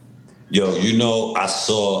 Yo, you know, I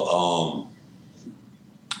saw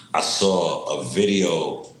a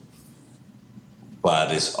video by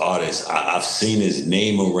this artist. I've seen his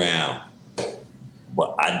name around,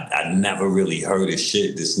 but I never really heard his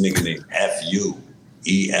shit. This nigga named F.U.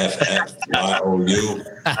 EFFYOU.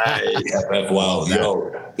 EFFYOU.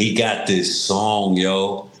 Yo, he got this song,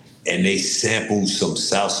 yo, and they sampled some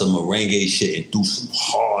salsa merengue shit and threw some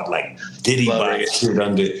hard, like, Diddy body shit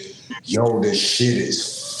under. Yo, this shit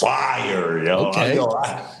is fire, yo. Okay.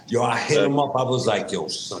 I hit him up. I was like, yo,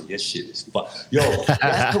 son, your shit is fire. Yo,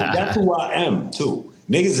 that's who I am, too.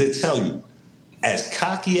 Niggas that tell you, as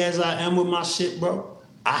cocky as I am with my shit, bro,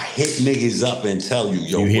 I hit niggas up and tell you,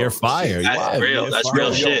 yo, you hear fire. That's real. That's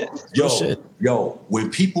real shit. Yo,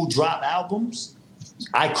 when people drop albums,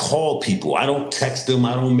 I call people. I don't text them.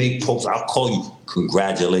 I don't make posts. I'll call you.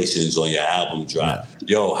 Congratulations on your album drop. Yeah.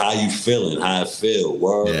 Yo, how you feeling? How I feel?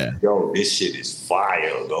 Word. Yeah. Yo, this shit is fire.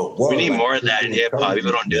 Yo, we need more of that in hip hop.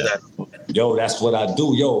 People don't do that. Yo, that's what I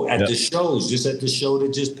do. Yo, at the shows, just at the show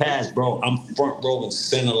that just passed, bro, I'm front row and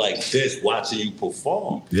center like this watching you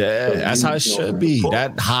perform. Yeah, that's how it should be.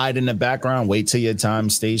 That hide in the background, wait till your time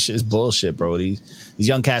station is bullshit, bro. These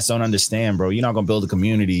young cats don't understand, bro. You're not gonna build a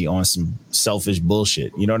community on some selfish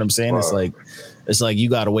bullshit. You know what I'm saying? Word. It's like you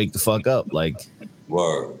gotta wake the fuck up. Like,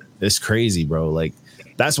 word. It's crazy, bro. Like,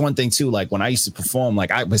 that's one thing too. Like when I used to perform,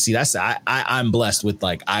 I'm blessed with,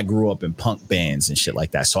 like, I grew up in punk bands and shit like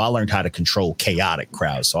that. So I learned how to control chaotic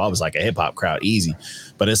crowds. So I was like a hip hop crowd, easy.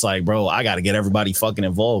 But it's like, bro, I got to get everybody fucking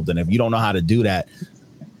involved. And if you don't know how to do that,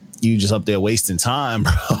 you just up there wasting time,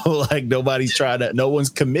 bro. Like no one's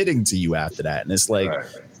committing to you after that. And it's like,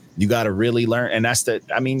 You got to really learn. And that's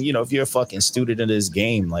I mean, you know, if you're a fucking student in this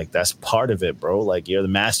game, like that's part of it, bro. Like you're the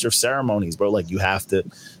master of ceremonies, bro. Like you have to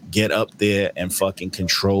get up there and fucking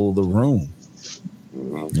control the room.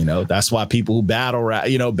 You know, that's why people who battle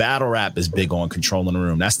rap is big on controlling the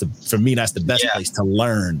room. For me, that's the best place to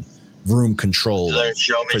learn room control, learn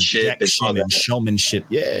showmanship and showmanship.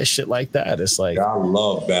 Yeah, shit like that. It's like I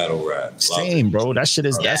love battle rap. Same, bro. That shit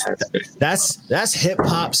is that's hip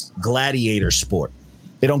hop's gladiator sport.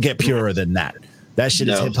 They don't get purer than that. That shit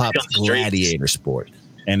is hip hop's gladiator sport,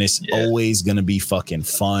 and it's always gonna be fucking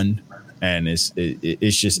fun. And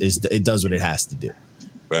it does what it has to do.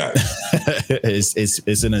 Right.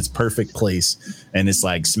 it's in its perfect place, and it's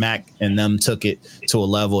like Smack and them took it to a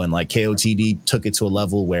level, and like KOTD took it to a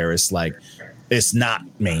level where it's like it's not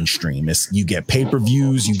mainstream. It's you get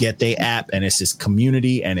pay-per-views, you get their app, and it's this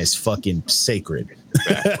community, and it's fucking sacred.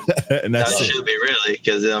 And that should be really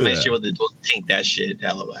because mainstream will think that shit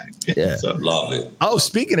hella whack. Yeah, so love it. Oh,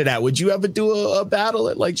 speaking of that, would you ever do a battle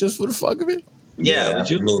at like just for the fuck of it? Yeah,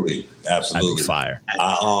 absolutely. That'd be fire.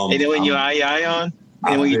 And then when you're eye on.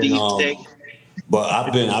 And what you think you take? But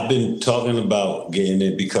I've been talking about getting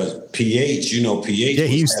it because PH, you know, PH. Yeah,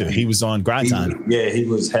 he was on Grind Time. He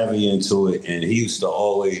was heavy into it, and he used to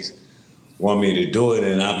always want me to do it,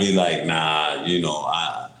 and I'd be like, nah, you know,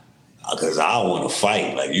 because I want to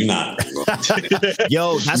fight. Like you're not.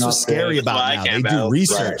 Yo, that's what's scary about now. They do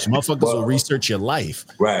research. Right. Motherfuckers will research your life.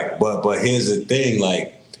 Right, but here's the thing,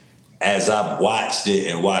 like. As I've watched it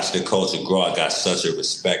and watched the culture grow, I got such a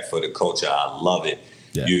respect for the culture. I love it.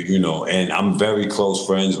 Yeah. You know, and I'm very close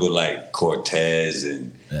friends with like Cortez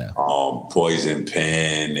and Poison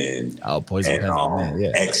Pen and Poison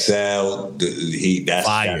Pen, Excel. That's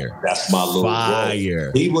fire. That's my little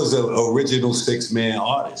fire. Bro. He was an original 6-man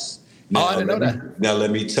artist. Now, I didn't know that. Now let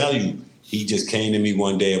me tell you, he just came to me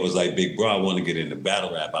one day and was like, "Big bro, I want to get into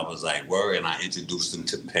battle rap." I was like, "Word," and I introduced him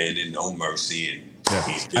to Pen and No Mercy and.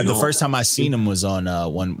 Yeah. The first time I seen him was on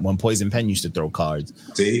when Poison Pen used to throw cards.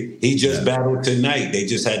 See, he just battled tonight. They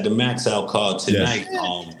just had the Max out card tonight.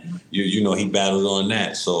 Yeah. You know, he battled on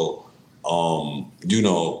that. So, you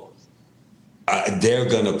know, they're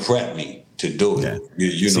gonna prep me to do it. Yeah.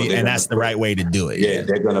 You know, and that's the right way to do it. Yeah,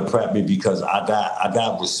 they're gonna prep me because I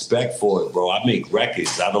got respect for it, bro. I make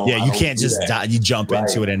records. You can't just you jump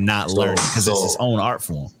into it and not learn because it's its own art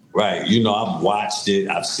form. Right. You know, I've watched it.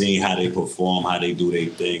 I've seen how they perform, how they do their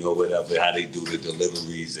thing or whatever, how they do the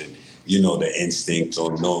deliveries and, you know, the instinct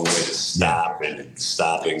on knowing where to stop and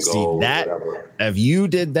go. See, that, if you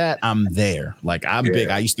did that, I'm there. Like, I'm big.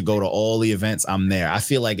 I used to go to all the events. I'm there. I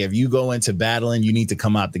feel like if you go into battling, you need to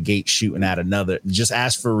come out the gate shooting at another. Just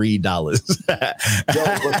ask for Reed dollars. But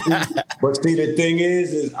see, the thing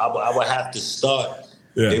is I would have to start.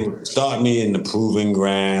 Yeah. They would start me in the proving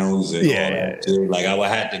grounds and all that shit. Like I would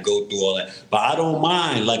have to go through all that. But I don't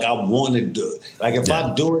mind. Like I want to do it. Like if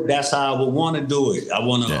I do it, that's how I would want to do it. I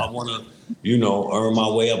wanna, you know, earn my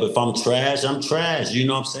way up. If I'm trash, I'm trash. You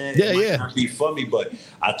know what I'm saying? It might not be for me, but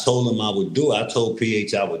I told him I would do it. I told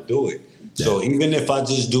PH I would do it. Yeah. So even if I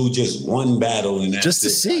just do one battle and that's just to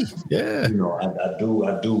see, you know, I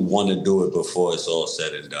do want to do it before it's all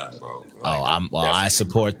said and done, bro. Like, I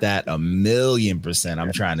support that 1,000,000%.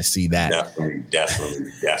 I'm trying to see that.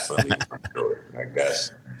 Definitely. Like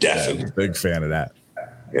that's definitely big fan of that.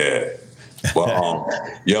 Yeah,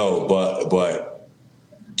 but but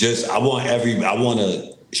just I want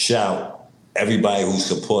to shout everybody who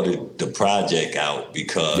supported the project out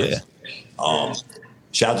because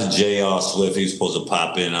shout out to J.R. Swift. He was supposed to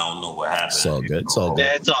pop in. I don't know what happened. It's all good. It's all good.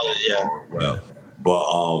 Yeah, it's all good.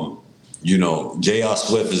 But you know, J.R.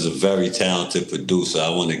 Swift is a very talented producer. I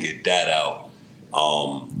want to get that out.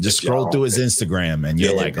 Just scroll through his Instagram and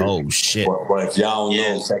you're like, oh shit. But if y'all don't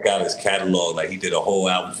know, check out his catalog. Like he did a whole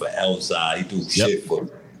album for Elsa. He do shit for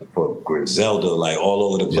Griselda, like all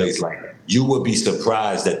over the place. Like you would be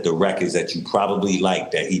surprised at the records that you probably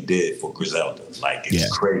like that he did for Griselda. Like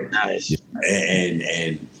it's crazy. Nice.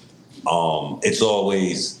 And it's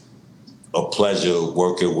always a pleasure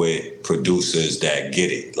working with producers that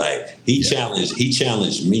get it. Like he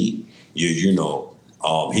challenged me. You know,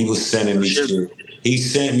 he was sending me shit. He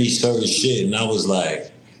sent me certain shit, and I was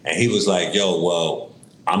like, and he was like, "Yo, well,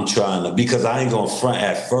 I'm trying to," because I ain't gonna front.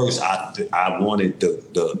 At first, I wanted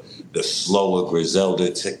the slower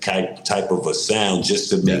Griselda type of a sound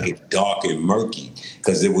just to make it dark and murky,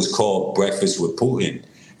 because it was called Breakfast with Putin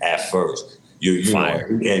at first. You fire.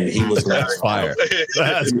 Know, and he was like, "That's fire,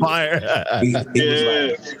 that's fire."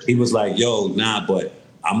 He was like, "Yo, nah, but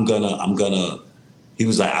I'm gonna." He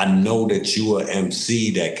was like, "I know that you are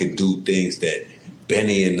MC that could do things that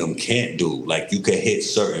Benny and them can't do. Like you could hit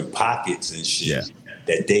certain pockets and shit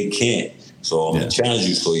that they can't. So I'm gonna challenge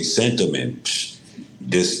you. So he sent them, and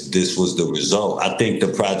this was the result. I think the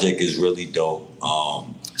project is really dope.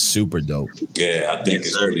 Super dope. Yeah, I think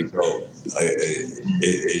it's really dope.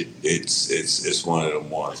 It's one of the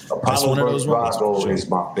ones. Apollo vs. Rocco is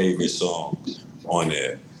my favorite song on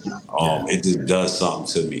there. It just does something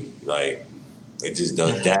to me. Like, it just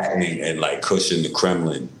does that and like Cushion the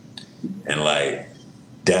Kremlin and like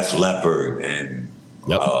Def Leppard and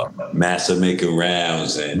Massa Making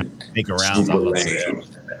Rounds and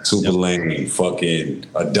Super Lane, fucking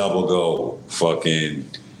A Double Go, fucking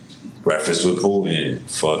Breakfast with Putin,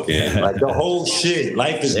 fucking like the whole shit.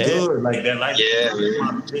 Life is good, like that. Life is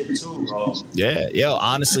my shit too, bro. Yeah, yo,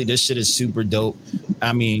 honestly, this shit is super dope.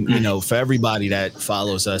 I mean, you know, for everybody that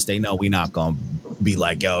follows us, they know we not gonna be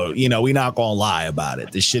like, yo, you know, we not gonna lie about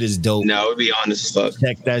it. This shit is dope. No, we'll be honest as fuck.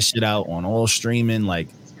 Check that shit out on all streaming. Like,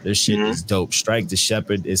 this shit is dope. Strike the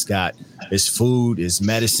Shepherd. It's got it's food, it's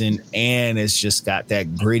medicine, and it's just got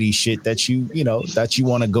that gritty shit that you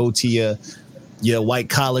want to go to your white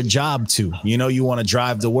collar job to. You know, you want to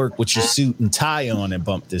drive to work with your suit and tie on and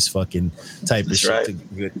bump this fucking type of shit.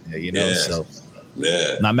 You know, so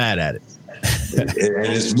not mad at it. And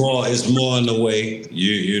it's more in the way.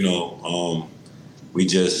 We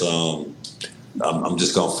just I'm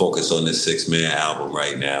just gonna focus on this 6-man album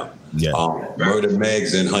right now. Yeah. Murder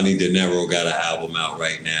Megs and Honey De Niro got an album out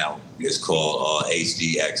right now. It's called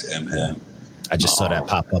HDXMM. I just saw that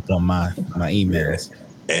pop up on my emails.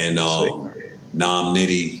 And Nam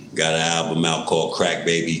Nitty got an album out called Crack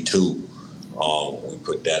Baby 2. We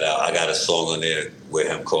put that out. I got a song on there with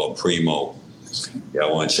him called Primo.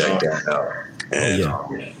 Y'all want to check that out. And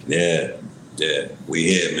yeah, we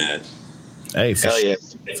here, man. Hey,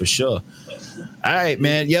 for sure. All right,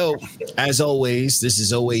 man. Yo, as always, this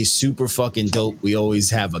is always super fucking dope. We always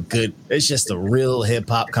have it's just a real hip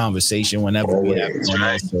hop conversation whenever we have it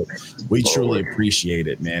on. So we truly appreciate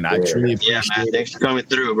it, man. I truly appreciate man. it. Thanks for coming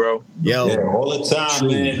through, bro. Yo, all the time,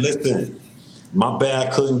 man. Listen, my bad,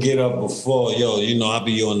 I couldn't get up before. Yo, you know, I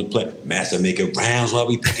be on the play. Master making rounds while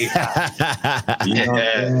we picking out. You know what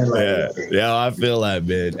I'm saying? Yeah, I feel that,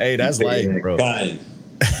 man. Hey, that's life, bro.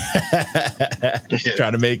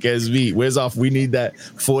 Trying to make ends meet. Where's off? We need that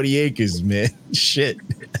 40 acres, man. Shit.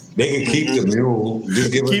 They can keep the mule.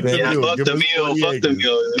 Just give keep us the mule. Fuck the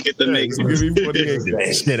mule. Get the mix. Give me 40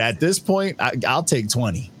 acres. Shit, at this point, I'll take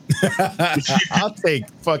 20. I'll take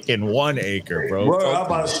fucking 1 acre, bro. Bro, I'm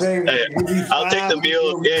about to say, I'll take the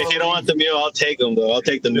mule. Yeah, if you don't want the mule, I'll take them, though. I'll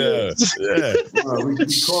take the mule. Yeah. We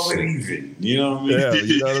call it even. You know what I mean? Yeah,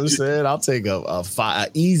 you know what I'm saying? I'll take a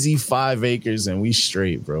easy 5 acres and we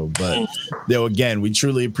straight, bro. But yo, again, we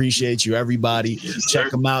truly appreciate you, everybody.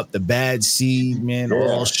 Check them out. The Bad Seed, man,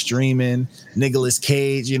 all streaming. Nicolas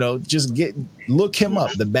Cage, you know, just look him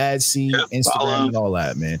up. The Bad Seed, Instagram, and all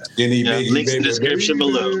that, man. Links in the description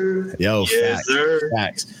below. Yo,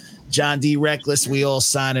 facts. John D. Reckless, we all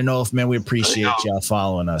signing off, man. We appreciate y'all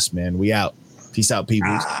following us, man. We out. Peace out, people.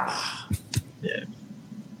 Yeah.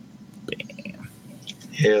 Bam.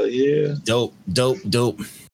 Hell yeah. Dope.